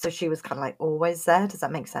face. So she was kind of like always there. Does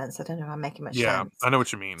that make sense? I don't know if I'm making much Yeah, sense. I know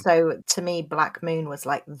what you mean. So to me, Black Moon was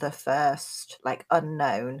like the first like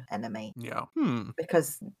unknown enemy Yeah. Hmm.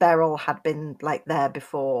 because Beryl had been like there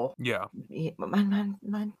before. Yeah.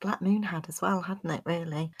 My Black Moon had as well, hadn't it?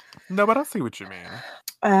 Really. No, but I see what you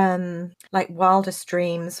mean. Like Wildest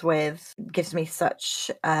Dreams with gives me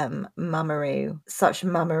such Mamaru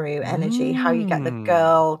energy. How you get the Mm.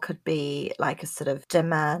 girl could be like a sort of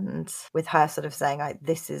demand with her sort of saying like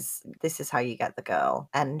this is how you get the girl,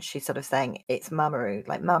 and she's sort of saying it's Mamaru,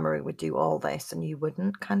 like Mamaru would do all this and you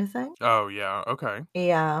wouldn't, kind of thing. Oh, yeah. Okay.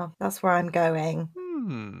 Yeah, that's where I'm going.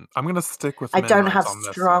 I'm gonna stick with Midnights on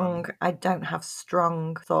this one. I don't have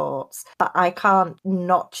strong thoughts, but I can't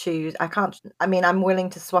not choose. I mean, I'm willing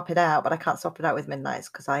to swap it out, but I can't swap it out with Midnights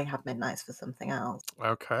because I have Midnights for something else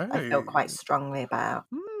I feel quite Okay. strongly about.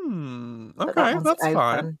 But that Okay, one's that's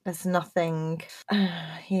fine. open. There's nothing.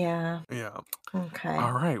 Yeah. Yeah. Okay.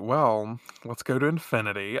 All right. Well, let's go to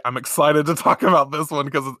Infinity. I'm excited to talk about this one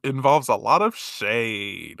because it involves a lot of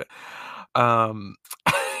shade. Um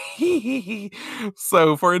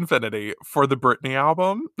so for Infinity, for the Britney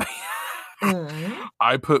album, Mm.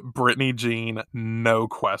 I put Britney Jean, no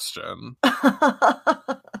question.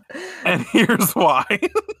 And here's why.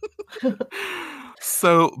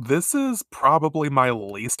 So this is probably my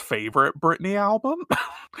least favorite Britney album.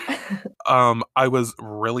 I was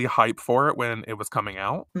really hyped for it when it was coming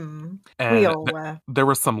out, Mm. We and all were. there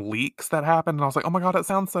were some leaks that happened, and I was like, "Oh my god, it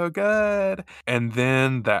sounds so good!" And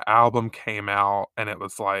then the album came out, and it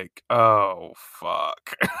was like, "Oh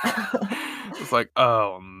fuck!" It's like,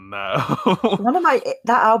 "Oh no." One of my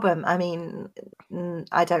that album, I mean,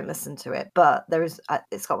 I don't listen to it, but there is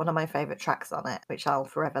it's got one of my favorite tracks on it, which I'll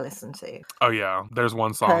forever listen to. Oh yeah, there's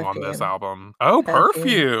one song on this Perfume. album. Oh,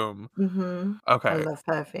 Perfume. Perfume. I Okay, love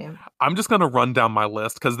Perfume. I'm just gonna run down my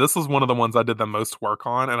list because this is one of the ones I did the most work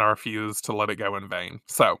on, and I refuse to let it go in vain.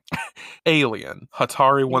 So, Alien,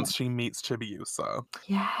 Hatari Yeah. once she meets Chibiusa.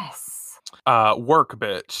 Yes. Work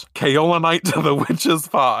Bitch, Kaola Night to the Witches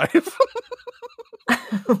 5.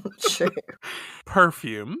 True.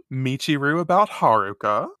 Perfume, Michiru about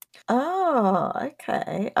Haruka. Oh,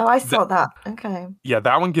 okay. Oh, I saw that. Okay. Yeah,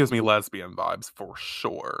 that one gives me lesbian vibes for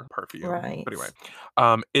sure. Perfume. Right. But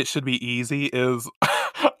anyway, It Should Be Easy is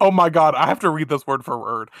oh my god, I have to read this word for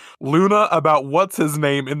word. Luna about what's his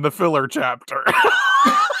name in the filler chapter.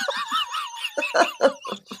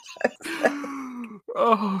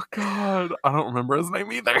 Oh god, I don't remember his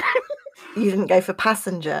name either. You didn't go for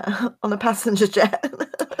passenger on a passenger jet.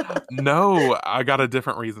 No, I got a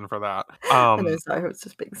different reason for that. I know, sorry, I was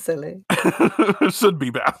just being silly. Should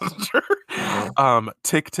be passenger.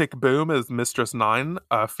 Tick Tick Boom is Mistress 9,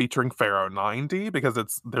 featuring Pharaoh 90,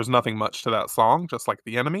 because there's nothing much to that song, just like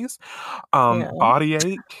the enemies. Yeah. Body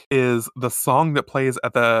Ache is the song that plays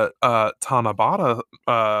at the Tanabata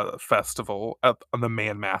festival at the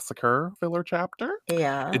Man Massacre filler chapter.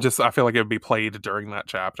 Yeah. I feel like it would be played during that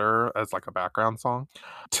chapter as like a background song.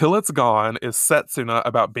 Till It's Gone is Setsuna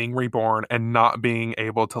about being reborn and not being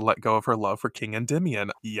able to let go of her love for King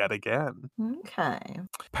Endymion yet again. Okay.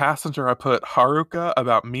 Passenger, I put Haruka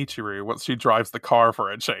about Michiru once she drives the car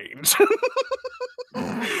for a change.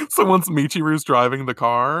 So once Michiru's driving the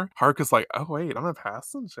car, Haruka's like, oh wait, I'm a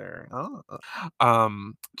passenger. Oh.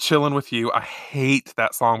 Chilling with You. I hate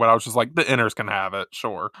that song, but I was just like, the inners can have it,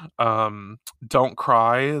 sure. Don't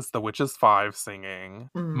Cry is The Witches 5 singing.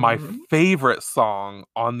 My favorite song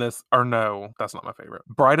on this, or no, that's not my favorite.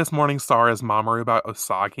 Brightest Morning Star is Mamoru by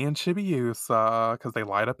Osagi and Chibiusa, because they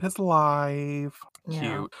light up his life. Cute.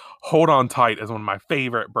 Yeah. Hold On Tight is one of my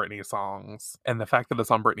favorite Britney songs, and the fact that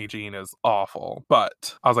it's on Britney Jean is awful.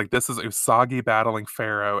 But I was like, this is Usagi battling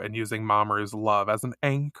Pharaoh and using Mamoru's love as an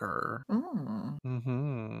anchor.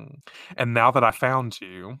 And Now That I Found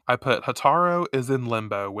You, I put Hataro is in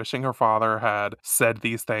limbo, wishing her father had said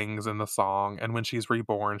these things in the song, and when she's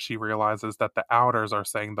reborn, she realizes that the outers are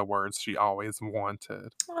saying the words she always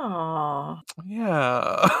wanted. Aww.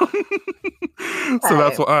 Yeah. So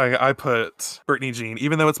that's why I put Britney Jean.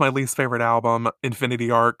 Even though it's my least favorite album,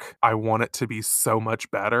 Infinity Arc, I want it to be so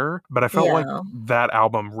much better. But I felt like that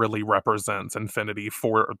album really represents Infinity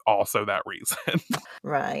for also that reason.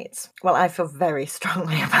 Right. Well, I feel very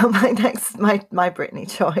strongly about my Britney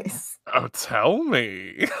choice. Oh, tell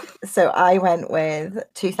me. So I went with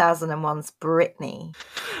 2001's Britney,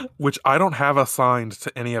 which I don't have assigned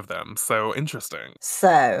to any of them. So interesting.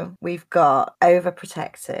 So we've got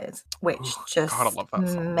Overprotected, which just God, I love that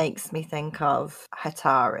song. Makes me think of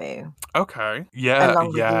Hataru. Okay. Yeah.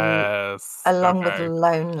 Along with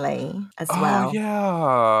Lonely as well. Oh,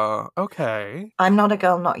 yeah. Okay. I'm Not a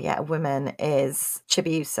Girl, Not Yet a Woman is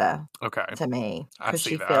Chibiusa. Okay. To me. Because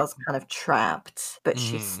she that. feels kind of trapped, but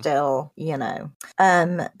she's still,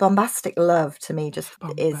 Bombastic Love to me just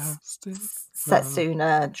is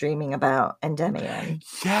Setsuna dreaming about Endymion.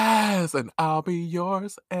 Yes, and I'll be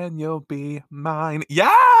yours and you'll be mine. Yes!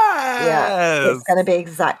 Yeah, it's going to be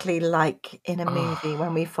exactly like in a movie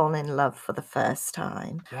when we fall in love for the first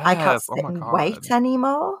time. Yes. I can't sit and wait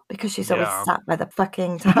anymore because she's always sat by the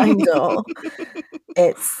fucking time door.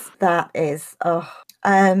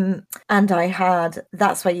 And I had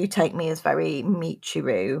That's Where You Take Me is very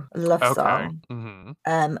Michiru love song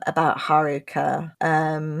about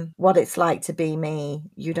Haruka. What It's Like to Be Me,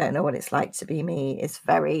 You Don't Know What It's Like to Be Me is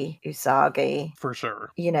very Usagi. For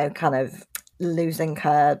sure. Kind of losing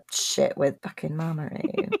her shit with fucking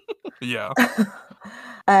Mamoru. Yeah.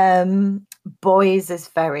 Boys is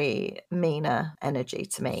very Mina energy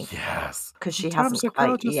to me. Yes. Because she hasn't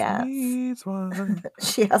quite yet.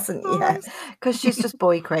 She hasn't yet. Because she's just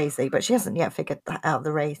boy crazy, but she hasn't yet figured out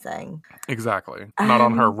the Ray thing. Exactly. Not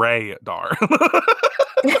on her radar.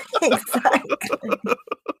 Exactly.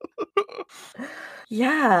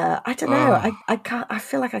 Yeah. I don't know. I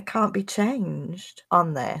feel like I can't be changed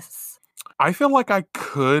on this. I feel like I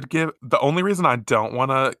could give. The only reason I don't want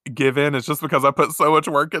to give in is just because I put so much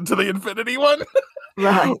work into the Infinity one.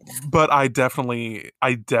 Right. But I definitely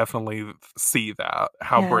see that,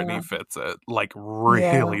 how Britney fits it, like,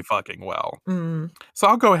 really fucking well. So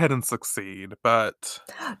I'll go ahead and succeed, but...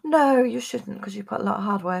 No, you shouldn't, because you put a lot of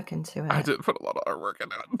hard work into it. I did put a lot of hard work in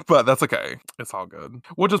it, but that's okay. It's all good.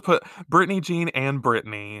 We'll just put Britney Jean and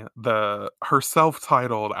Britney, her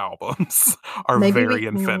self-titled albums are very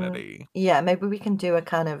Infinity. Yeah, maybe we can do a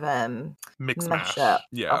kind of mix mashup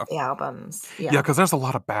of the albums. Yeah, because there's a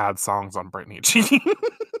lot of bad songs on Britney Jean.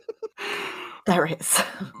 There is.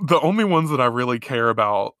 The only ones that I really care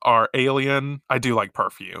about are Alien. I do like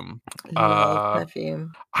Perfume.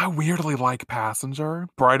 Perfume. I weirdly like Passenger,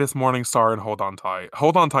 Brightest Morning Star, and Hold On Tight.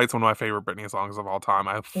 Hold On Tight's one of my favorite Britney songs of all time.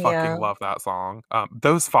 I fucking love that song.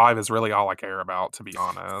 Those 5 is really all I care about, to be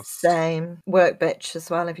honest. Same. Work Bitch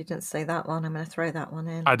as well. If you didn't say that one, I'm going to throw that one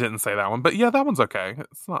in. I didn't say that one, but yeah, that one's okay.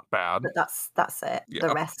 It's not bad. But that's it. Yeah.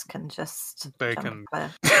 The rest can just...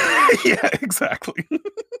 Yeah, exactly.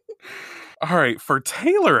 All right, for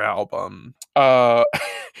Taylor album, I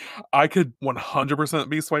could 100%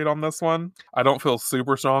 be swayed on this one. I don't feel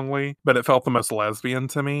super strongly, but it felt the most lesbian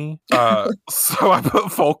to me. So I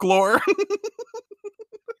put Folklore.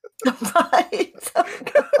 Right. Oh,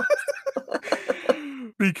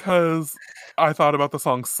 because I thought about the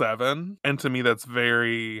song Seven, and to me that's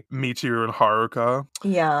very Michiru and Haruka.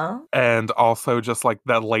 Yeah. And also just like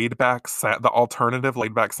that laid back the alternative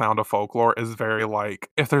laid back sound of Folklore is very like,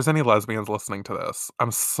 if there's any lesbians listening to this,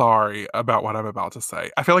 I'm sorry about what I'm about to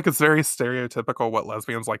say. I feel like it's very stereotypical what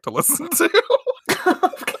lesbians like to listen to.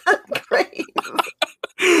 Great.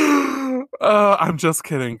 I'm just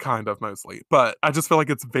kidding, kind of, mostly. But I just feel like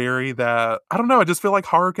it's very that, I don't know, I just feel like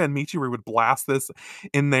Haruka and Michiru would blast this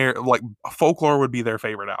in their, like, Folklore would be their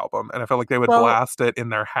favorite album. And I feel like they would blast it in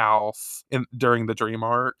their house during the Dream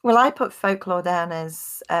Arc. Well, I put Folklore down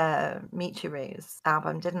as Michiru's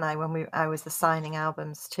album, didn't I, when I was assigning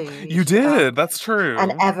albums to You did, that's true.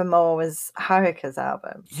 And Evermore was Haruka's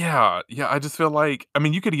album. Yeah, I just feel like, I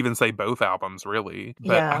mean, you could even say both albums, really.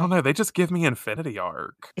 But I don't know, they just give me Infinity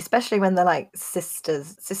Arc. Especially when they're like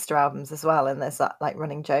sister albums as well, and there's that like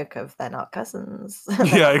running joke of they're not cousins.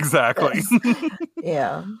 Yeah, exactly.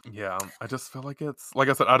 Yeah, I just feel like it's, like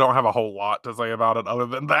I said, I don't have a whole lot to say about it other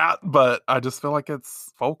than that, but I just feel like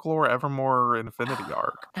it's Folklore, Evermore, Infinity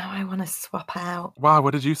Arc. No, I want to swap out. Wow,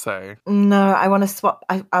 what did you say? No, I want to swap.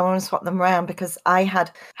 I want to swap them around because I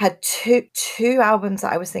had two albums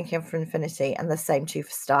that I was thinking of for Infinity and the same two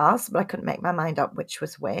for Stars, but I couldn't make my mind up which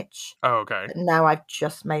was which. Oh, okay. But now I've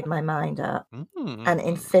just made my mind up. And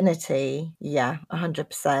Infinity,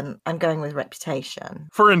 100%. I'm going with Reputation.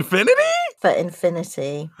 For Infinity? For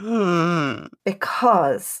Infinity.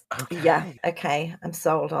 Because, I'm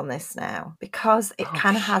sold on this now. Because it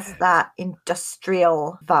kind of has that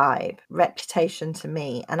industrial vibe, Reputation to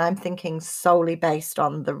me. And I'm thinking solely based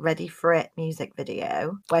on the Ready for It music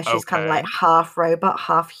video, where she's kind of like half robot,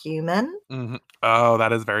 half human. Mm-hmm. Oh,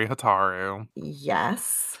 that is very Hataru.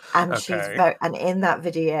 Yes. And she's and in that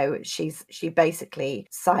video, she basically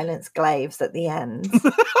silenced Glaves at the end.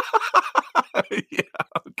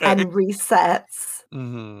 And resets.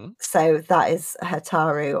 So that is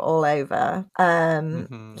Hataru all over.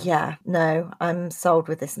 Yeah, no, I'm sold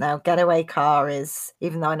with this now. Getaway Car is,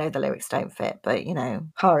 even though I know the lyrics don't fit, but you know,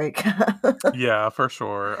 Haruka. Yeah, for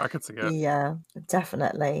sure. I could see it. Yeah,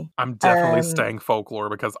 definitely. I'm definitely staying Folklore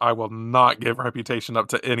because I will not give Reputation up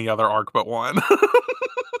to any other arc but one.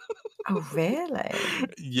 Oh, really?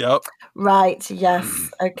 Yep. Right.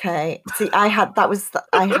 Yes. Okay. See, I had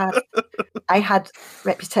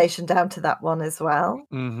Reputation down to that one as well.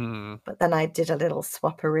 But then I did a little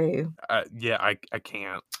swapperoo. Yeah, I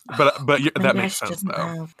can't. But that makes sense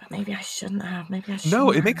though. But maybe I shouldn't have.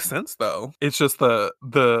 No, it makes sense though. It's just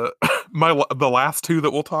the last two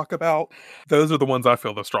that we'll talk about. Those are the ones I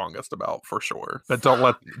feel the strongest about for sure. But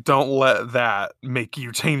don't let that make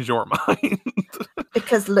you change your mind.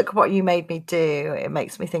 Because look what you made me do. It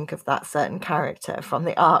makes me think of that certain character from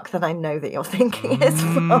the arc that I know that you're thinking is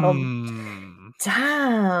from.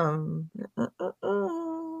 Damn.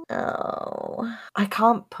 Oh, I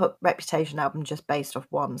can't put Reputation album just based off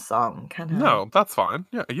one song, can I? No, that's fine.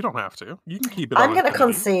 Yeah, you don't have to. You can keep it. I'm going to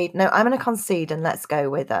concede. No, I'm going to concede, and let's go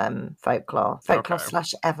with Folklore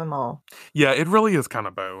 / Evermore. Yeah, it really is kind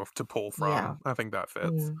of both to pull from. Yeah. I think that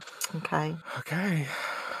fits. Okay.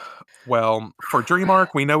 Well, for Dream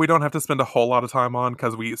Arc, we know we don't have to spend a whole lot of time on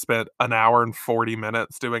because we spent an hour and 40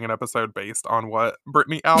 minutes doing an episode based on what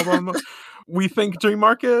Britney album we think Dream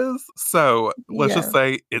Arc is. So let's just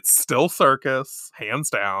say it's still Circus, hands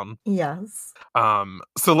down. Yes.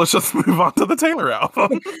 So let's just move on to the Taylor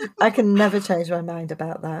album. I can never change my mind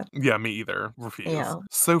about that. Yeah, me either. Refuse. Yeah.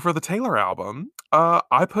 So for the Taylor album,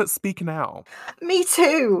 I put Speak Now. Me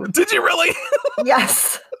too. Did you really?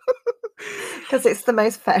 Yes. Because it's the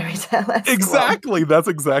most fairy tale. Exactly. That's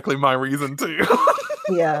exactly my reason too.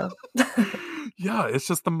 Yeah. Yeah, it's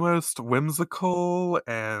just the most whimsical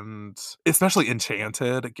and especially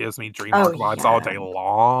Enchanted. It gives me Dream Arc vibes all day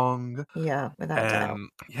long. Yeah, without doubt.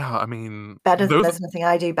 Yeah, I mean... There's Nothing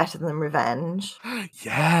I Do Better Than Revenge.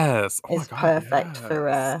 Yes! Oh, is perfect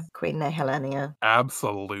for Queen Nehelenia.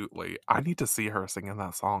 Absolutely. I need to see her singing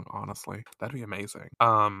that song, honestly. That'd be amazing.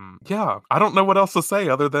 Yeah, I don't know what else to say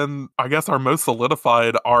other than, I guess our most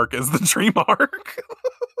solidified arc is the Dream Arc.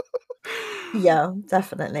 Yeah,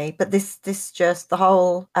 definitely. But this just the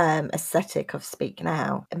whole aesthetic of Speak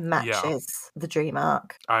Now matches the Dream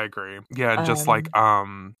Arc. I agree. Yeah, and just like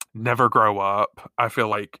Never Grow Up, I feel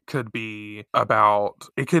like could be about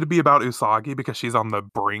Usagi because she's on the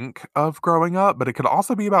brink of growing up, but it could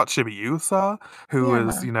also be about Chibiusa, who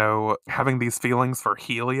is, you know, having these feelings for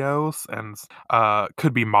Helios, and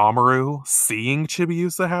could be Mamoru seeing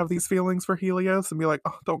Chibiusa have these feelings for Helios and be like,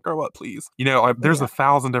 oh, don't grow up, please. You know, there's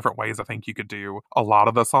 1,000 different ways I think you could could do a lot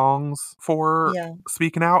of the songs for Yeah.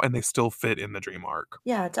 Speaking Out, and they still fit in the dream arc.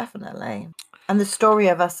 Yeah, definitely. And the story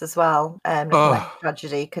of us as well, looking like Ugh. a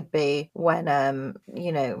tragedy could be when,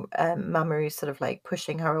 Mamoru's sort of like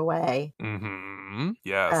pushing her away,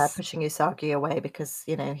 Yes. pushing Usagi away because,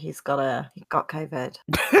 he got COVID.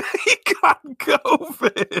 He got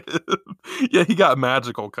COVID. Yeah, he got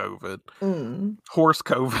magical COVID. Horse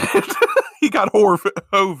COVID. He got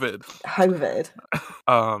Hovid. Hovid.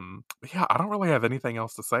 Yeah, I don't really have anything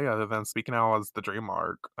else to say other than Speaking Out as the dream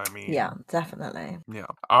arc. I mean, Yeah, definitely. yeah.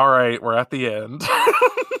 All right, we're at the end.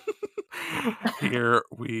 Here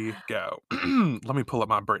we go. Let me pull up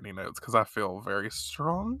my Britney notes because I feel very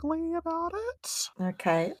strongly about it.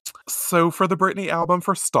 Okay. So for the Britney album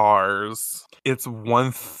for stars, it's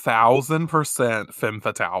 1000% Femme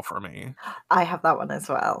Fatale for me. I have that one as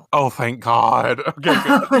well. Oh, thank God. Okay,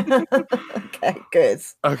 good. Okay, good.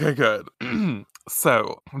 Okay, good.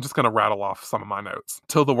 So I'm just gonna rattle off some of my notes.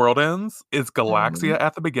 Till the World Ends is Galaxia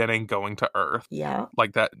at the beginning going to Earth. Yeah.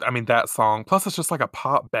 Like that, I mean, that song, plus it's just like a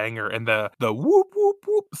pop banger, and the whoop whoop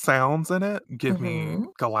whoop sounds in it give me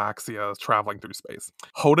Galaxia traveling through space.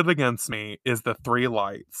 Hold It Against Me is the Three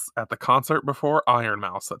Lights at the concert before Iron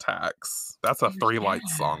Mouse attacks. That's a Three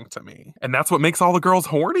Lights song to me. And that's what makes all the girls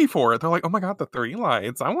horny for it. They're like, oh my God, the Three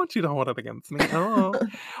Lights. I want you to hold it against me. Oh.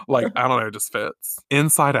 Like, I don't know, it just fits.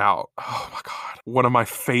 Inside Out. Oh my God. One of my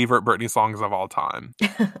favorite Britney songs of all time.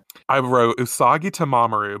 I wrote Usagi to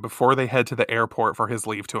Mamoru before they head to the airport for his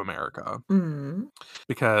leave to America.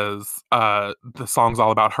 Because the song's all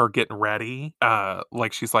about her getting ready.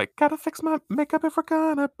 Like she's like, gotta fix my makeup if we're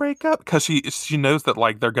gonna break up. Because she knows that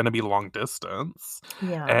like they're gonna be long distance.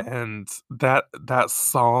 Yeah. And that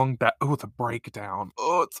song, the breakdown.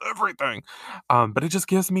 Oh, it's everything. But it just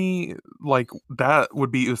gives me like that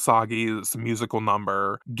would be Usagi's musical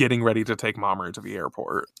number getting ready to take Mamoru to the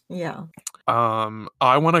airport. Yeah.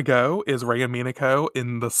 I Wanna Go is Rei and Minako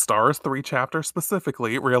in the Stars 3 chapter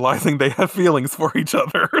specifically, realizing they have feelings for each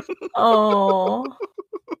other. Oh.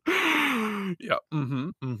 Yeah.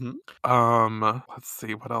 Let's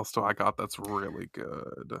see, what else do I got that's really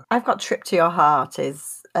good? I've got Trip to Your Heart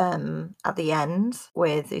is at the end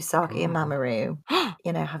with Usagi and Mamoru,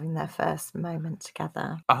 having their first moment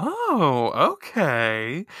together. Oh,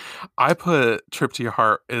 okay. I put Trip to Your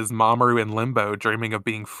Heart is Mamoru in limbo, dreaming of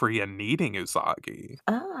being free and needing Usagi.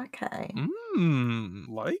 Oh, okay.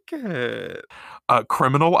 Like it.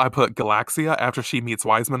 Criminal, I put Galaxia after she meets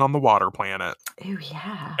Wiseman on the water planet. Oh,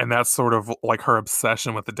 yeah. And that's sort of like her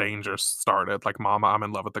obsession with the danger started. Like, Mama, I'm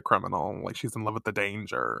in love with the criminal. Like, she's in love with the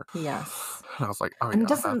danger. Yes. And I was like, oh, and yeah,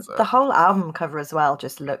 doesn't that's it. the whole album cover as well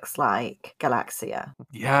just looks like Galaxia?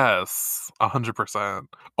 Yes, 100%.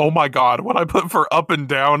 Oh my God, what I put for Up and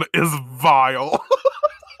Down is vile.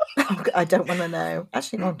 I don't want to know.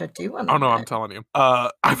 Actually, no, I do want to know. Oh no, I'm telling you.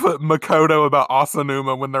 I put Makoto about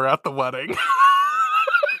Asanuma when they're at the wedding.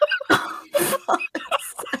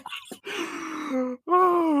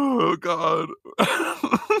 Oh God.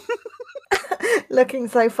 Looking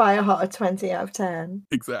so fire hot, a 20 out of 10.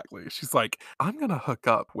 Exactly. She's like, I'm gonna hook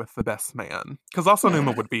up with the best man. Because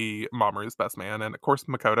Asanuma would be Mamoru's best man, and of course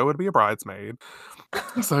Makoto would be a bridesmaid.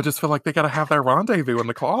 So I just feel like they gotta have their rendezvous in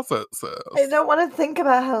the closet, sis. I don't want to think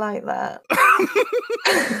about her like that.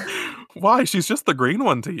 Why? She's just the green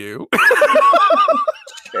one to you.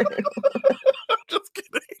 True. I'm just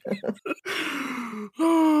kidding.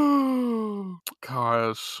 Oh,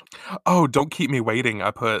 gosh. Oh, Don't Keep Me Waiting.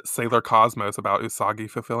 I put Sailor Cosmos about Usagi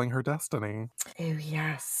fulfilling her destiny. Oh,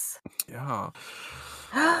 yes. Yeah.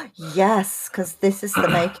 Yes, because this is the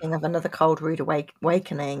making of another Cold Rude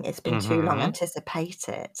Awakening. It's been too long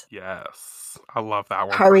anticipated. Yes. I love that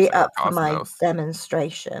one. Hurry up for my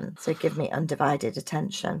demonstration. So give me undivided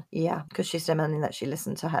attention. Yeah, because she's demanding that she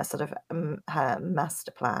listen to her sort of her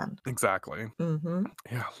master plan. Exactly.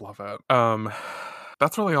 Yeah, love it.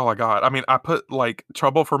 That's really all I got. I mean, I put like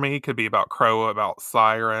Trouble for Me could be about Crow, about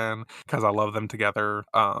Siren, because I love them together.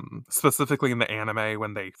 Specifically in the anime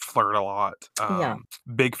when they flirt a lot. Yeah.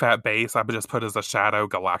 Big Fat Bass, I would just put as a Shadow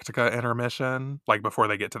Galactica intermission, like before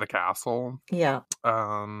they get to the castle. Yeah.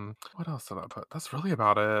 What else did I put? That's really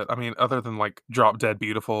about it. I mean, other than like Drop Dead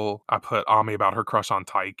Beautiful, I put Ami about her crush on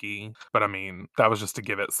Taiki. But I mean, that was just to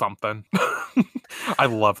give it something. I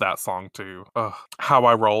love that song too. How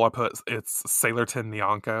I Roll, I put it's Sailor Tin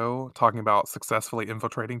Nyanko talking about successfully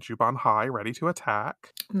infiltrating Juban High, ready to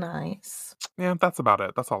attack. Nice. Yeah, that's about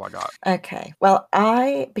it. That's all I got. Okay. Well,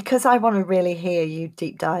 because I want to really hear you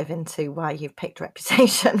deep dive into why you've picked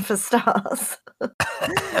Reputation for stars.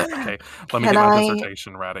 Okay, let me Can get my I?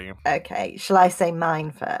 dissertation ready. Okay, shall I say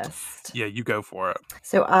mine first? Yeah, you go for it.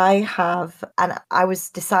 So I have, and I was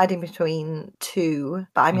deciding between two,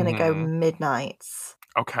 but I'm going to go Mhm. Midnights.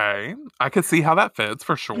 Okay, I could see how that fits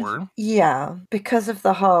for sure. Yeah, because of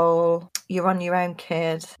the whole you're on your own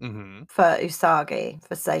kid Mhm. for Usagi,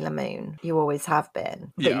 for Sailor Moon. You always have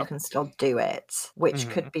been, but you Yeah. can still do it, which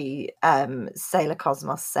could Mhm. be Sailor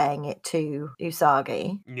Cosmos saying it to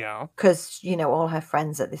Usagi. Yeah. Because, all her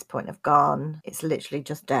friends at this point have gone. It's literally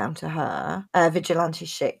just down to her. Vigilante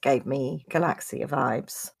shit gave me Galaxia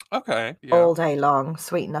vibes Okay, yeah. all day long.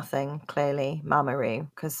 Sweet Nothing, clearly, Mamoru,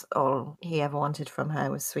 because all he ever wanted from her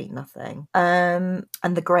was Sweet Nothing. And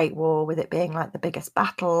the Great War, with it being like the biggest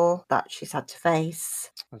battle that she's had to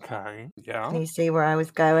face. Okay, Can yeah. you see where I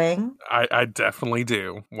was going? I definitely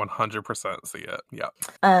do 100% see it. Yeah.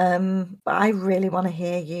 But I really want to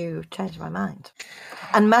hear you change my mind.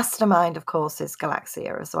 And Mastermind, of course, is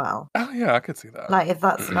Galaxia as well. Oh, yeah, I could see that. Like, if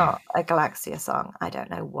that's not a Galaxia song, I don't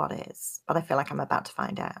know what is. But I feel like I'm about to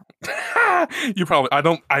find out. You probably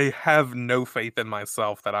I have no faith in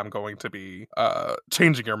myself that I'm going to be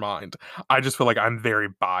changing your mind. I just feel like I'm very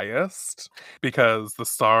biased because the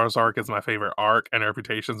Stars arc is my favorite arc and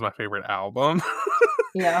Reputation's my favorite album.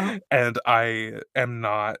 Yeah. And I am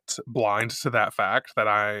not blind to that fact that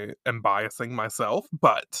I am biasing myself,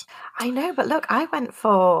 but I know, but look, I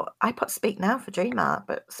put Speak Now for Dream Art,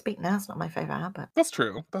 but Speak Now's not my favourite album. that's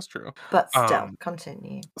true. That's true. But still, Um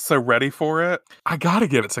continue. so ready for it? I gotta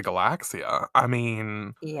give it to Galaxia. I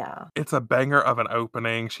mean, Yeah. it's a banger of an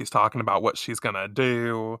opening. She's talking about what she's gonna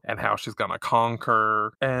do and how she's gonna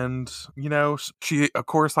conquer. And, she, of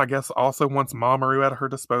course, I guess, also wants Mamoru at her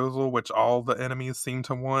disposal, which all the enemies seem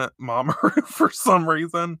to want Mamoru for some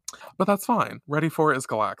reason. But that's fine. Ready for it is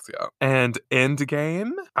Galaxia. And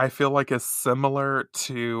Endgame, I feel like is similar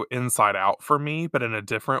to Inside Out for me, but in a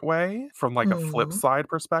different way from like a flip Mm. side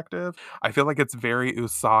perspective. I feel like it's very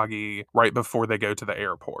Usagi right before they go to the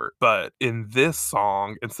airport. But in this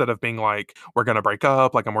song, instead of being like, we're gonna break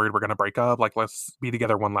up, like I'm worried we're gonna break up, like let's be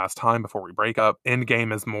together one last time before we break up.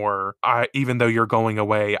 Endgame is more, even though you're going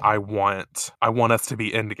away, I want us to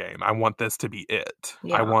be Endgame. I want this to be it. I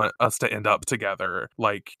Yeah. want us to end up together.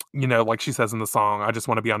 Like, like she says in the song, I just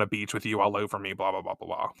want to be on a beach with you all over me, blah blah blah blah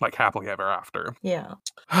blah. Like happily ever after. Yeah.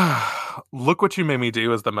 Look What You Made Me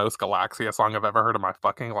Do is the most Galaxia song I've ever heard in my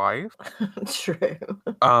fucking life. True.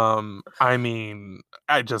 I mean,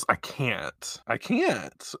 I can't. I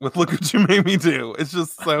can't with Look What You Made Me Do. It's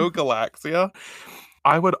just so Galaxia.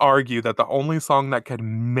 I would argue that the only song that could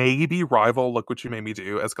maybe rival Look What You Made Me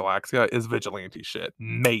Do as Galaxia is Vigilante Shit.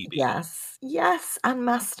 Maybe. Yes. Yes. And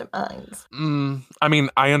Mastermind. I mean,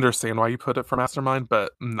 I understand why you put it for Mastermind,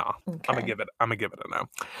 but nah. Okay. I'm gonna give it a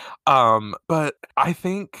no. But I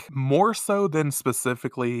think more so than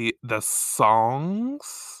specifically the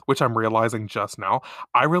songs, which I'm realizing just now,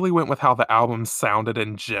 I really went with how the album sounded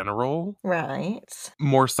in general, Right.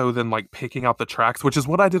 more so than like picking out the tracks, which is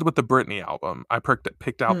what I did with the Britney album. I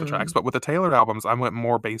picked out the tracks, Mm. but with the Taylor albums, I went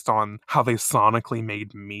more based on how they sonically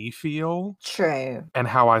made me feel True. and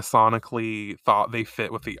how I sonically thought they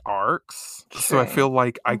fit with the arcs. So I True. feel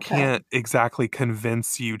like I Okay. can't exactly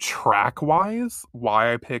convince you track wise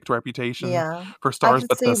why I picked Reputation Yeah. for I Stars, can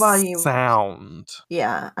but see the why you. sound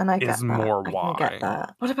Yeah, and I is get that. more I can get why.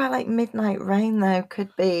 that. What about like Midnight Rain though?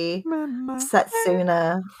 Could be Midnight Rain.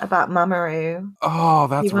 Setsuna about Mamoru. Oh, He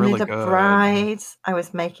that's wanted really a good. bride. I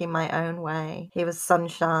was making my own way. He was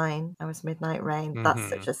sunshine. I was midnight rain. That's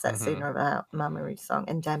such a Hmm. Setsuna about Mamoru song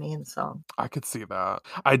and Demian song. I could see that.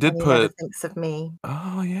 I did And he never put. thinks of me.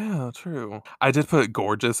 Oh yeah, true. I did put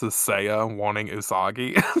Gorgeous as Seiya wanting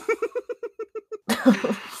Usagi.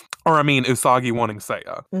 Or I mean Usagi wanting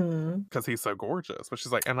Seiya. Mm, Because he's so gorgeous. But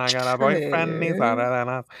she's like, and I got a boyfriend, and he's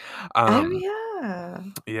true. Oh um, yeah.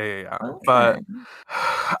 yeah. Okay. But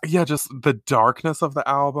yeah, just the darkness of the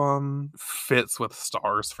album fits with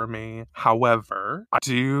Stars for me. However, I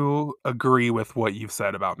do agree with what you've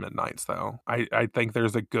said about Midnights, though. I think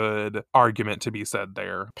there's a good argument to be said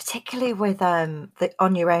there. Particularly with the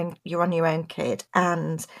on your own, you're on your own kid,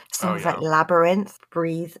 and Oh songs like yeah. Labyrinth,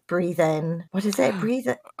 breathe in. What is it? Breathe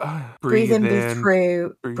Breathe in, be in,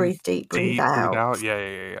 through, breathe breathe deep, breathe deep, breathe out. out.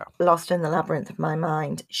 Yeah. Lost in the labyrinth of my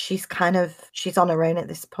mind. She's on her own at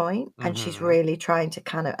this point, and she's Hmm. really trying to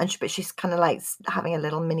kind of, but she's kind of like having a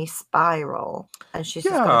little mini spiral, and she's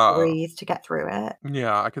just got to Yeah. breathe to get through it.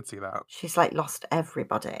 Yeah, I could see that. She's like lost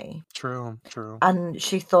everybody. True. And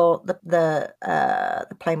she thought the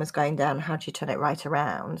plane was going down. How do you turn it right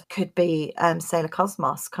around? Could be Sailor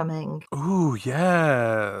Cosmos coming. Ooh,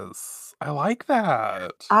 yes. I like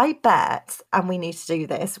that. I bet, and we need to do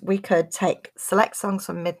this, we could take select songs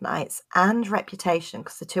from Midnights and Reputation,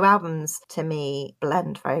 because the two albums to me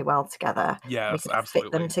blend very well together. We Yes, could fit them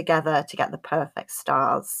absolutely. together to get the perfect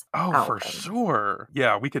Stars Oh, for album. sure.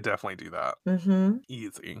 Yeah, we could definitely do that. Mm-hmm.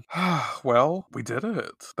 Easy. Well, we did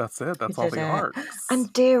it. That's it. We That's all did the it. arcs.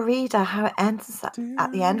 And Dear Reader, how it ends at Dear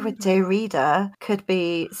the end with Dear Reader could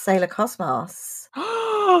be Sailor Cosmos.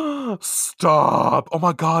 Stop. Oh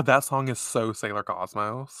my god, that song is so Sailor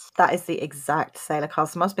Cosmos. That is the exact Sailor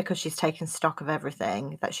Cosmos, because she's taken stock of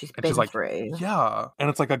everything that she's And she's been like, through. yeah. And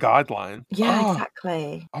it's like a guideline. Yeah, Oh,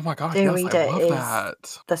 exactly. oh my god, Dear yes, I Reader love is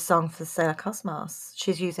that. the song for Sailor Cosmos.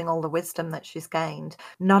 She's using all the wisdom that she's gained,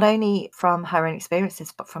 not only from her own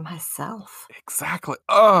experiences, but from herself. Exactly.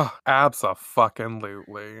 Oh,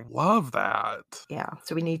 abso-fucking-lutely. Love that. Yeah,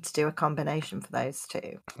 so we need to do a combination for those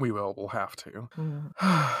two. We will. We'll have to. Mm.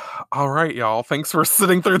 All right, y'all. Thanks for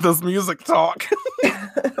sitting through this music talk.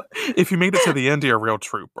 If you made it to the end, you're a real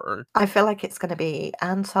trooper. I feel like it's going to be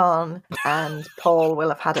Anton, and Paul will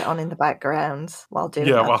have had it on in the background while doing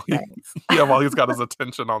Yeah, other while things. while he's got his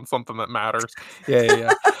attention on something that matters.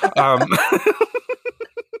 Yeah.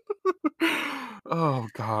 Oh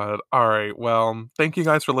god. All right. Well, thank you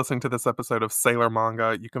guys for listening to this episode of Sailor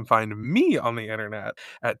Manga. You can find me on the internet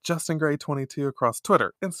at JustinGray22 across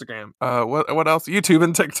Twitter, Instagram, what else? YouTube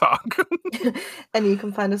and TikTok. And you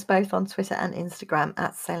can find us both on Twitter and Instagram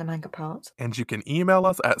at Sailor Manga Pod. And you can email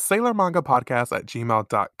us at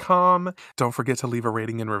sailormangapodcast@gmail.com. Don't forget to leave a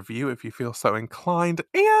rating and review if you feel so inclined.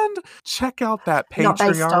 And check out that Not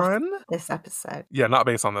based off Patreon. this episode. Yeah, not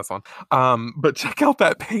based on this one. But check out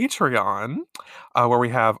that Patreon where we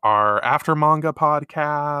have our After Manga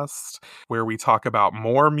podcast, where we talk about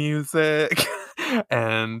more music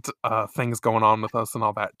and things going on with us and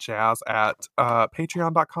all that jazz at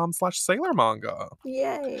patreon.com/sailormanga.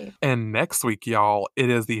 Yay. And next week, y'all, it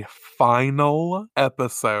is the final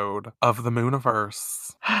episode of the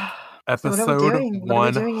Mooniverse. So Episode what are we doing?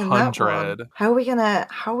 What are we doing in that one? 100. How are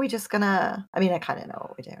we just gonna, I mean, I kind of know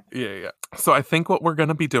what we're doing. Yeah. So I think what we're going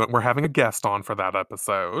to be doing, we're having a guest on for that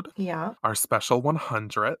episode. Yeah. Our special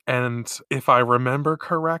 100. And if I remember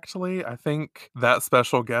correctly, I think that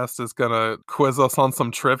special guest is going to quiz us on some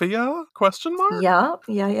trivia, question mark? Yeah.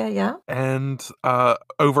 And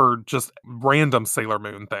over just random Sailor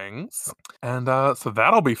Moon things. And so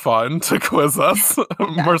that'll be fun to quiz us. Yeah.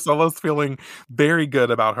 Marcella's feeling very good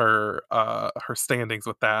about her standings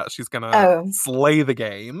with that. She's gonna slay the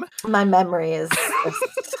game. My memory is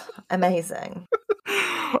just amazing.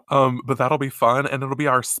 But that'll be fun, and it'll be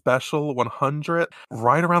our special 100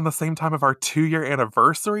 right around the same time of our 2-year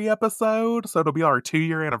anniversary episode. So it'll be our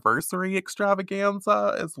 2-year anniversary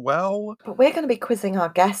extravaganza as well. But we're going to be quizzing our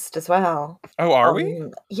guest as well. Oh, are we?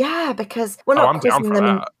 Yeah, because we're not quizzing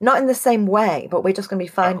them, not in the same way, but we're just going to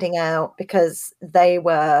be finding out, because they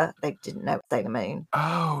didn't know Sailor Moon.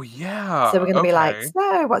 Oh, yeah. So we're going to be like,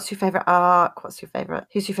 so what's your favorite arc?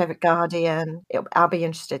 Who's your favorite guardian? I'll be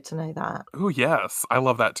interested to know that. Oh, yes. I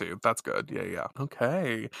love that too. That's good. Yeah.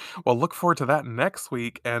 Okay. Well, look forward to that next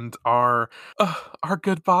week and our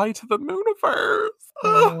goodbye to the Mooniverse.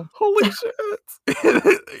 Holy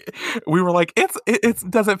shit. We were like, it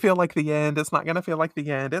doesn't feel like the end. It's not gonna feel like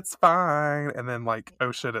the end. It's fine. And then like,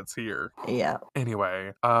 oh shit, it's here. Yeah.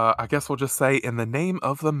 Anyway, I guess we'll just say, in the name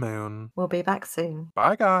of the moon. We'll be back soon.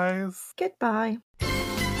 Bye, guys. Goodbye.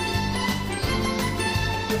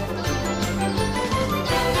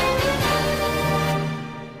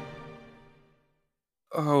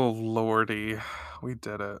 Oh, lordy. We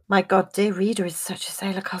did it. My god, Dear Reader is such a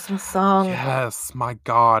Sailor Cosmos song. Yes, my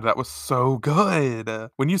god, that was so good.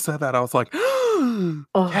 When you said that, I was like,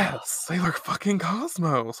 yes, Sailor fucking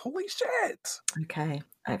Cosmos. Holy shit. Okay,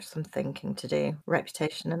 I have some thinking to do.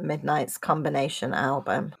 Reputation and Midnight's combination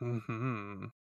album. Mm-hmm.